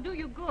 Wigsy. It'll do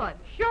you good.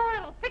 Sure,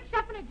 it'll fix you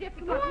up in a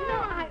jiffy. No,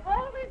 I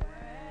always...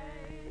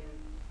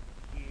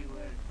 She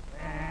was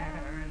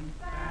fair and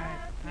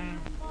fat and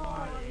 40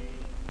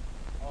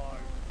 or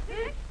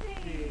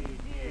 60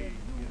 years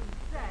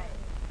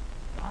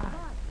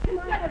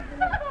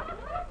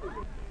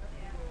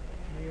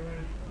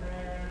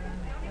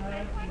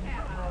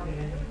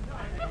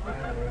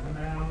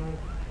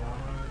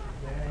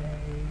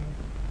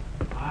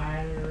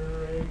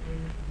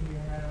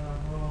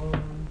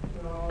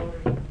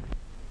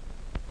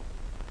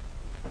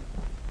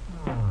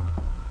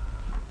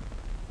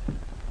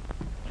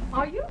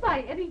Are you by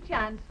any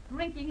chance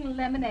drinking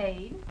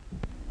lemonade?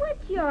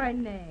 What's your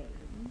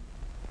name?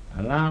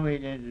 Allow me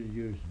to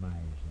introduce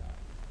myself.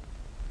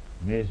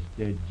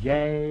 Mr.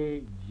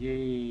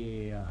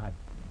 J.G. Hutton.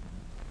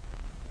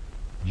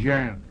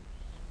 Journalist.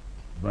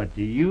 But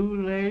to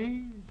you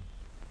ladies,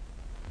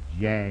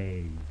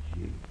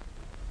 J.G.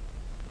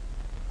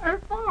 Her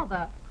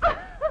father.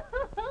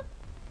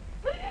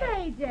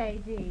 Say,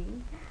 J.G.,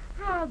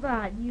 how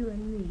about you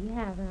and me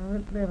having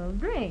a little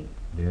drink?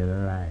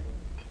 Delighted.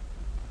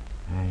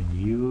 And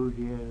you,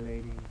 dear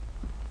lady?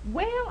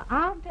 Well,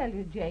 I'll tell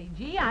you,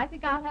 J.G., I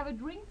think I'll have a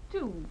drink,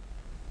 too.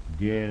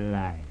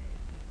 Delighted.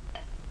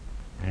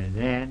 And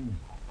then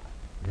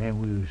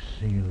we'll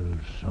sing a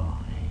little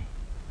song, eh?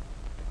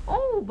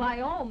 Oh,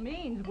 by all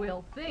means,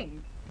 we'll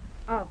sing.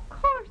 Of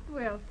course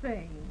we'll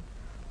sing.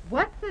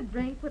 What's a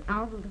drink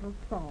without a little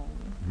song?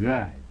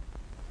 Good.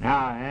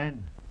 Now,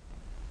 Ann,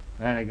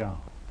 let it go.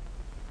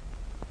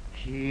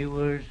 She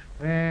was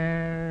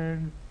fair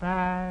and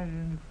 5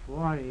 and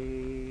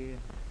 40,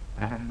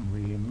 and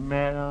we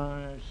met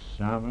on a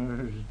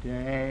summer's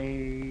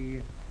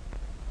day.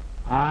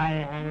 I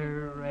had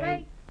a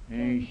rake,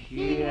 and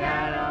she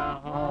had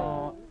a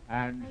hoe,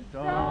 and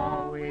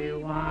so we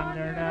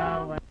wandered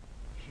away.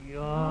 She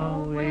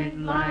always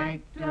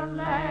liked to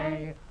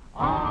lay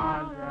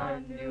on the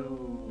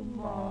new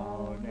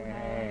mown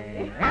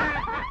hay.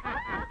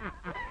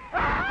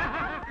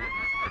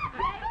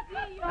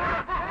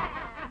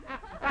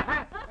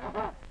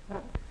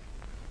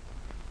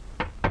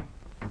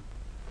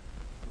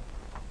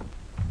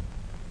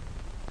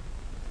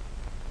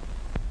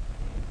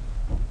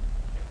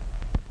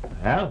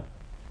 Well,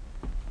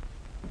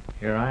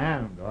 here I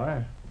am,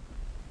 daughter.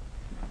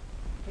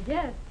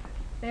 Yes,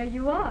 there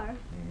you are.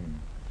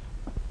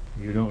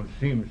 You don't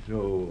seem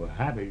so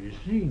happy to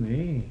see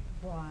me.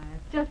 Why,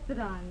 it's just that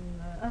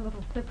I'm a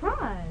little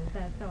surprised,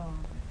 that's all.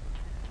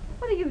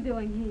 What are you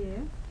doing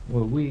here?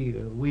 Well,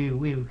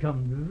 we've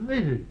come to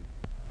visit.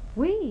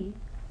 We?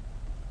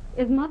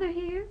 Is Mother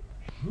here?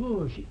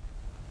 Sure, she...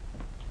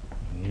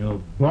 You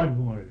know, Bud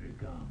wanted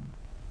to come.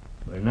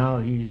 But now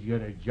he's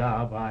got a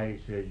job. I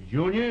said,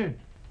 Junior,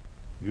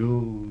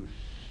 you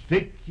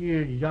stick to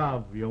your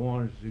job if you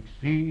want to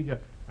succeed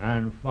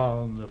and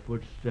follow in the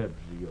footsteps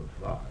of your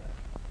father.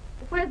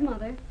 Where's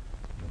Mother?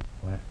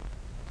 What?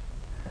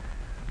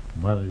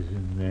 Mother's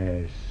in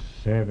there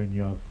serving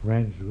your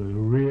friends with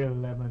real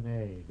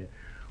lemonade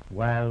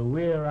while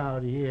we're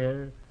out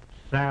here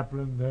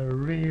sampling the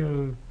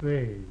real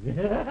thing.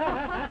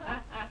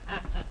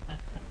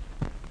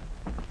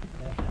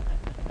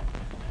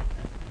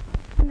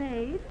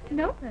 Lemonade?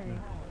 No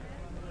thanks.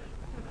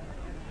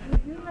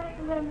 Would you like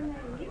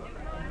lemonade?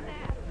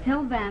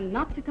 Tell Van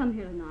not to come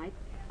here tonight.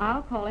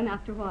 I'll call him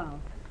after a while.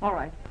 All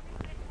right.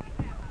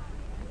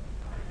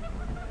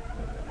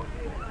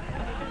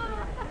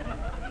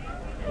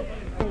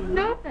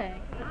 No thanks.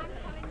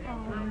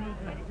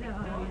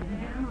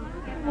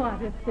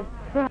 What a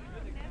surprise.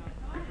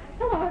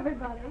 Hello,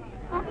 everybody.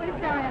 Awfully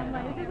sorry I'm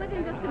late. Be with you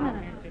in just a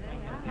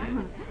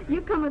minute.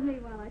 You come with me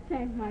while I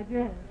change my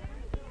dress.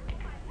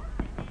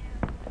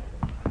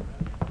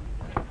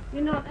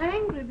 You're not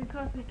angry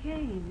because we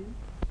came.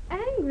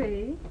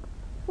 Angry?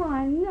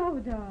 Why, no,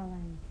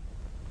 darling.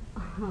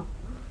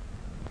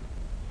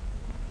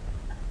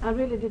 I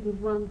really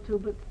didn't want to,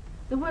 but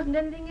there wasn't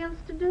anything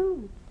else to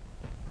do.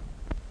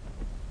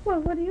 Well,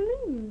 what do you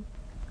mean?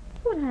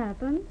 What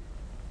happened?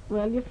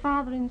 Well, your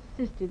father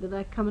insisted that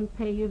I come and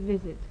pay you a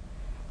visit.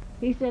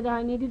 He said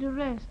I needed a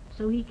rest,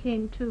 so he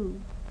came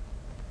too.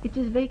 It's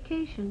his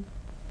vacation.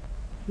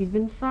 He's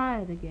been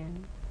fired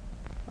again.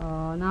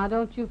 Oh, now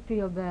don't you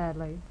feel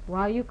badly.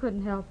 Why, you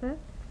couldn't help it.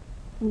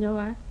 No,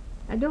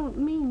 I don't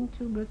mean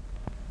to, but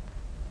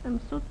I'm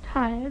so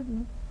tired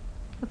and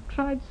I've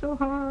tried so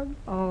hard.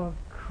 Oh, of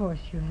course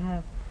you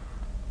have.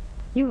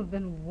 You have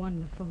been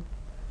wonderful.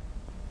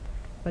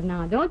 But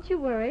now, don't you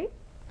worry.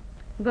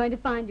 I'm going to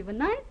find you a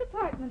nice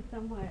apartment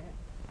somewhere.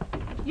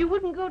 You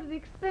wouldn't go to the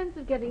expense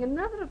of getting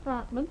another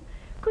apartment.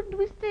 Couldn't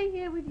we stay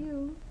here with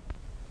you?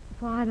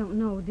 Well, I don't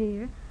know,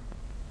 dear.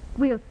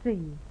 We'll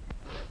see.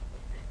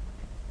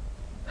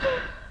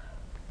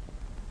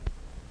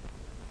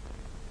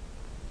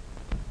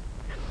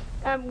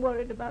 I'm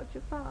worried about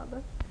your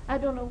father. I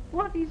don't know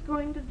what he's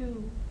going to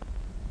do.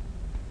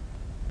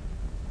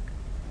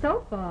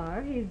 So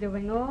far, he's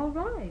doing all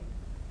right.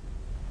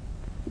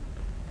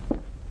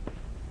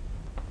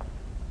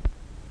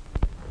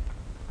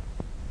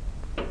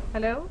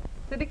 Hello?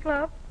 City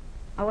Club?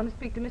 I want to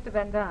speak to Mr.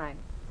 Van Dyne.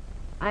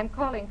 I'm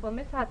calling for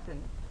Miss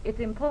Hudson. It's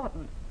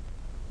important.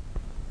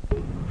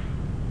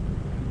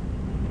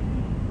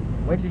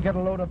 Wait till you get a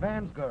load of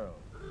Van's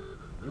girls.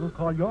 You'll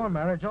call your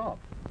marriage off.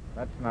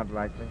 That's not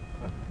likely.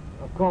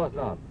 Of course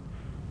not.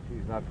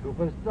 She's not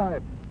Cooper's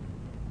type.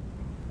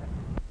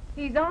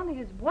 He's on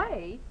his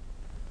way.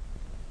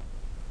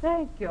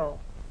 Thank you.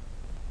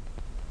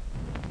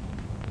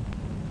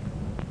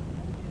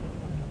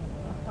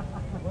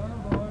 Well,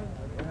 boys.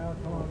 Yeah,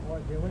 come on,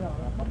 boys. Here we are.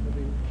 Up to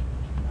the...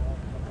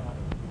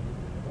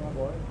 Come on,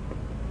 boys.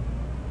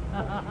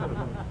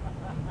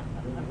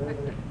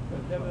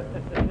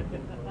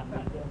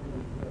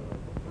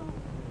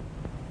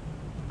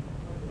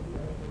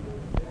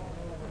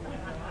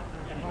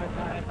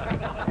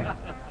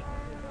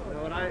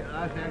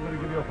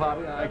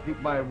 party, I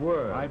keep my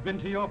word. I've been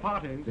to your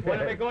party.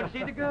 When are we going to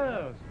see the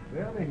girls?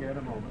 They'll be here in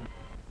a moment.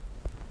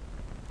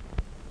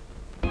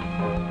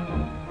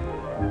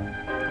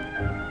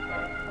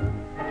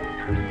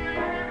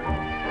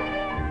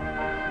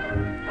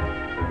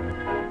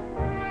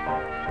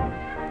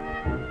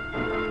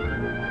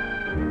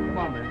 Come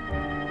on, man.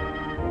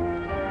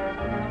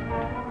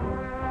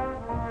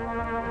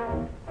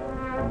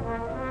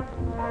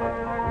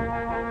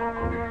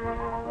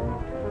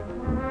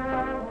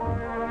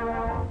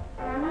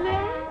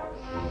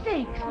 Land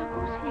sakes, look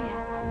who's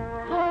here.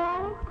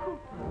 Paul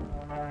Cooper.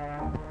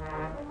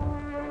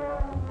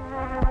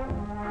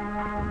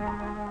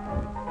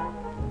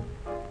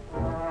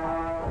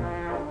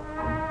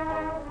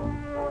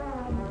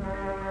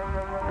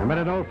 I met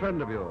an old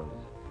friend of yours,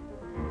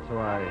 so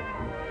I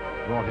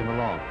brought him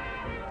along.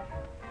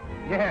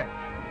 Yes.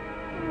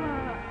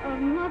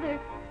 Mother,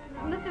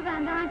 Mr.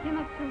 Van Dyne came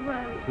up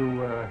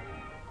To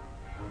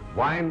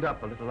wind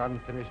up a little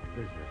unfinished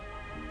business.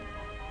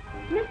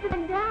 Mr.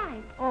 Van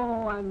Dyne.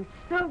 Oh, I'm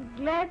so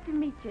glad to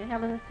meet you.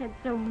 Helen has said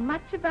so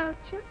much about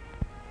you.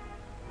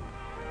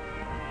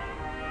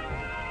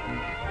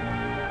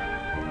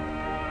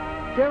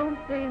 Don't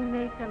they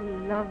make a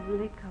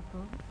lovely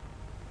couple?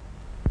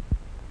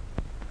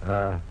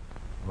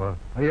 Well,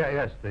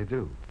 yes, they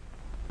do.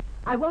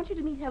 I want you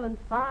to meet Helen's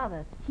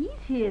father. He's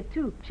here,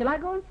 too. Shall I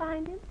go and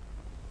find him?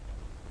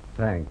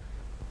 Thanks.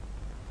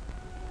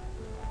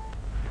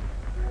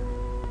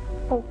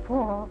 Oh,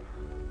 Paul.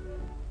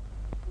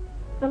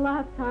 The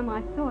last time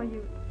I saw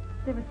you,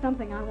 there was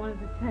something I wanted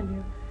to tell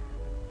you.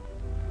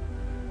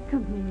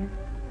 Come here.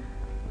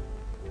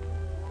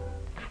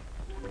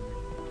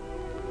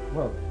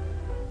 Well,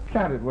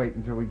 can't it wait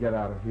until we get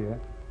out of here?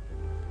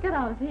 Get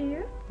out of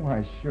here.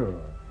 Why,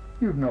 sure.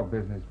 You've no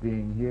business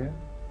being here.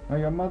 Nor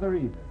your mother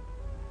either.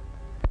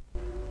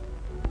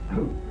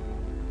 Oh,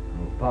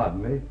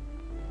 pardon me.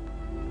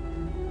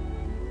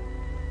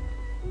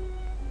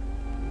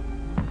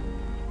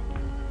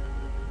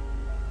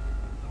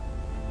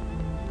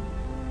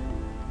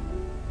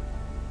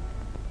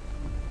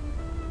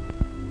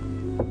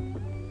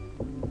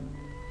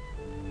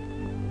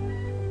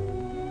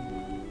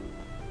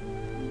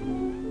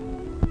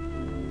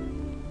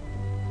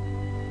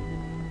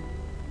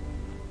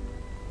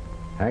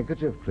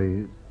 Handkerchief,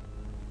 please.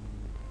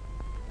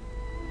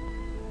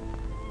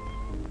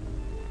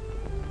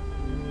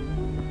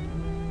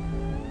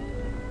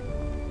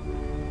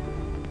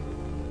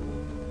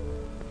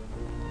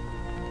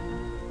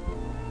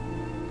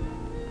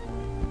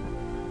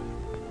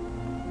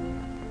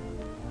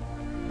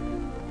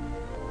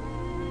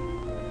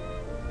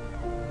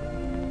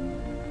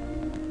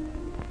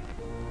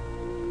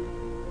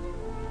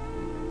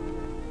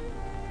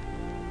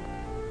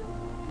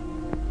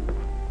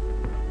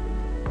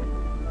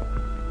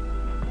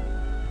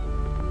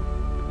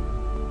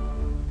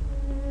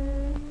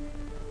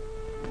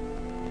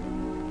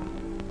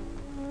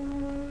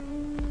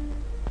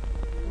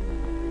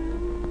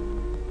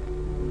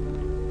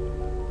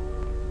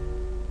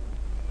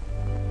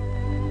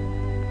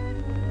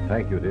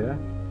 Thank you, dear.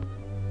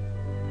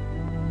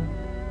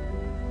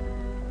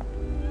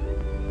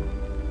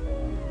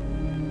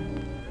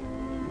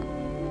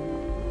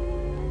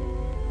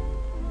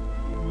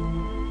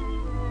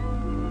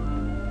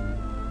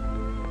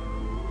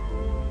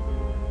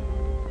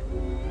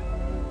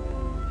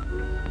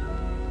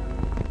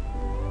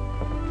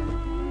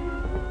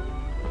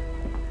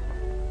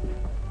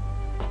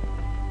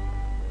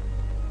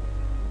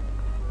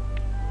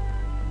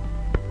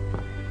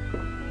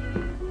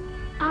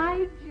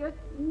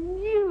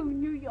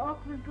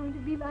 Was going to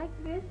be like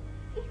this.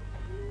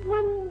 It's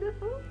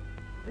wonderful.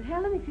 But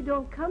Helen, if you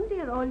don't come,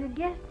 dear, all your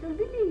guests will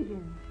be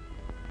leaving.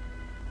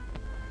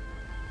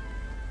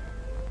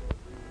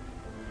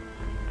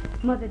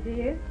 Mother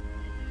dear,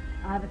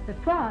 I have a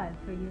surprise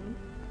for you.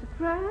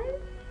 Surprise?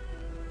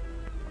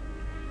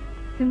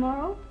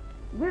 Tomorrow,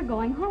 we're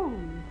going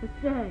home to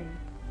stay.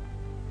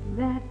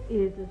 That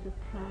is a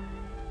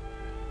surprise.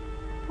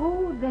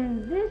 Oh,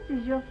 then this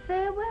is your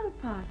farewell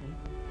party.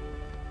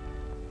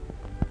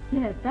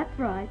 Yes, that's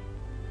right.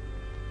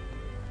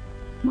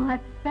 My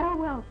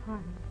farewell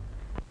party.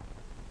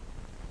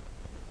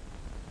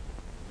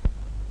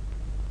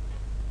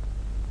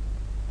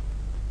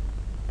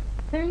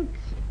 Thanks.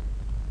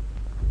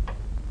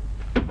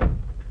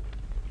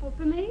 Oh,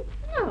 for me?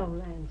 No,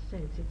 land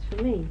sakes, it's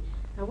for me.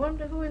 I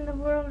wonder who in the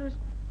world is...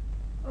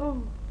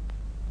 Oh.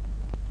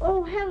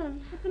 Oh,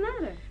 Helen. What's the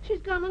matter? She's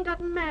gone and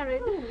gotten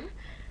married. Who?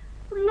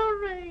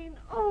 Lorraine.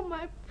 Oh,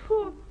 my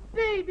poor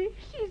baby.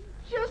 She's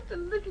just a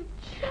little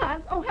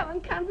child. Oh,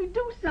 Helen, can't we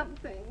do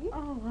something?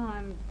 Oh,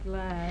 I'm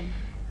glad.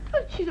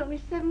 But she's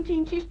only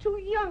 17. She's too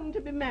young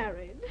to be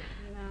married.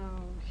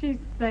 No, she's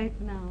safe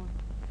now.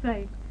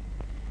 Safe.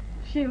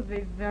 She'll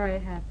be very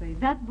happy.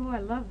 That boy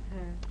loves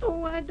her.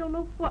 Oh, I don't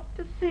know what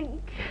to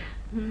think.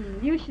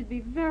 You should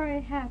be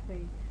very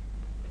happy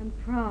and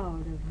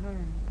proud of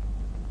her.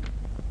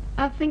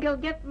 I think I'll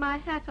get my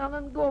hat on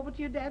and go over to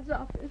your dad's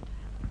office.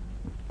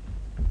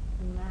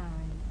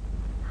 Married.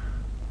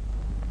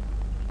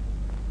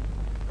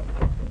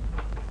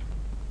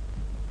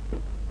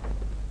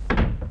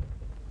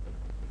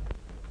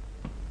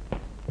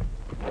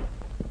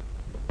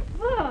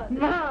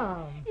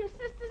 Mom! Your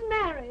sister's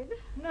married.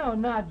 No,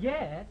 not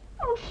yet.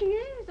 Oh, she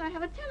is. I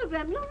have a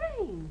telegram,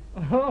 Lorraine.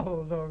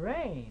 Oh,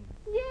 Lorraine.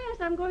 Yes,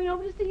 I'm going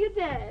over to see your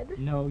dad.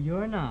 No,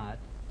 you're not.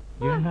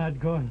 What? You're not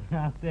going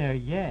out there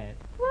yet.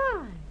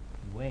 Why?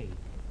 Wait.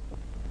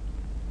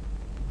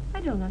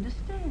 I don't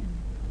understand.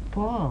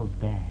 Paul's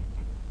back.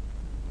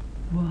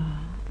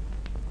 What?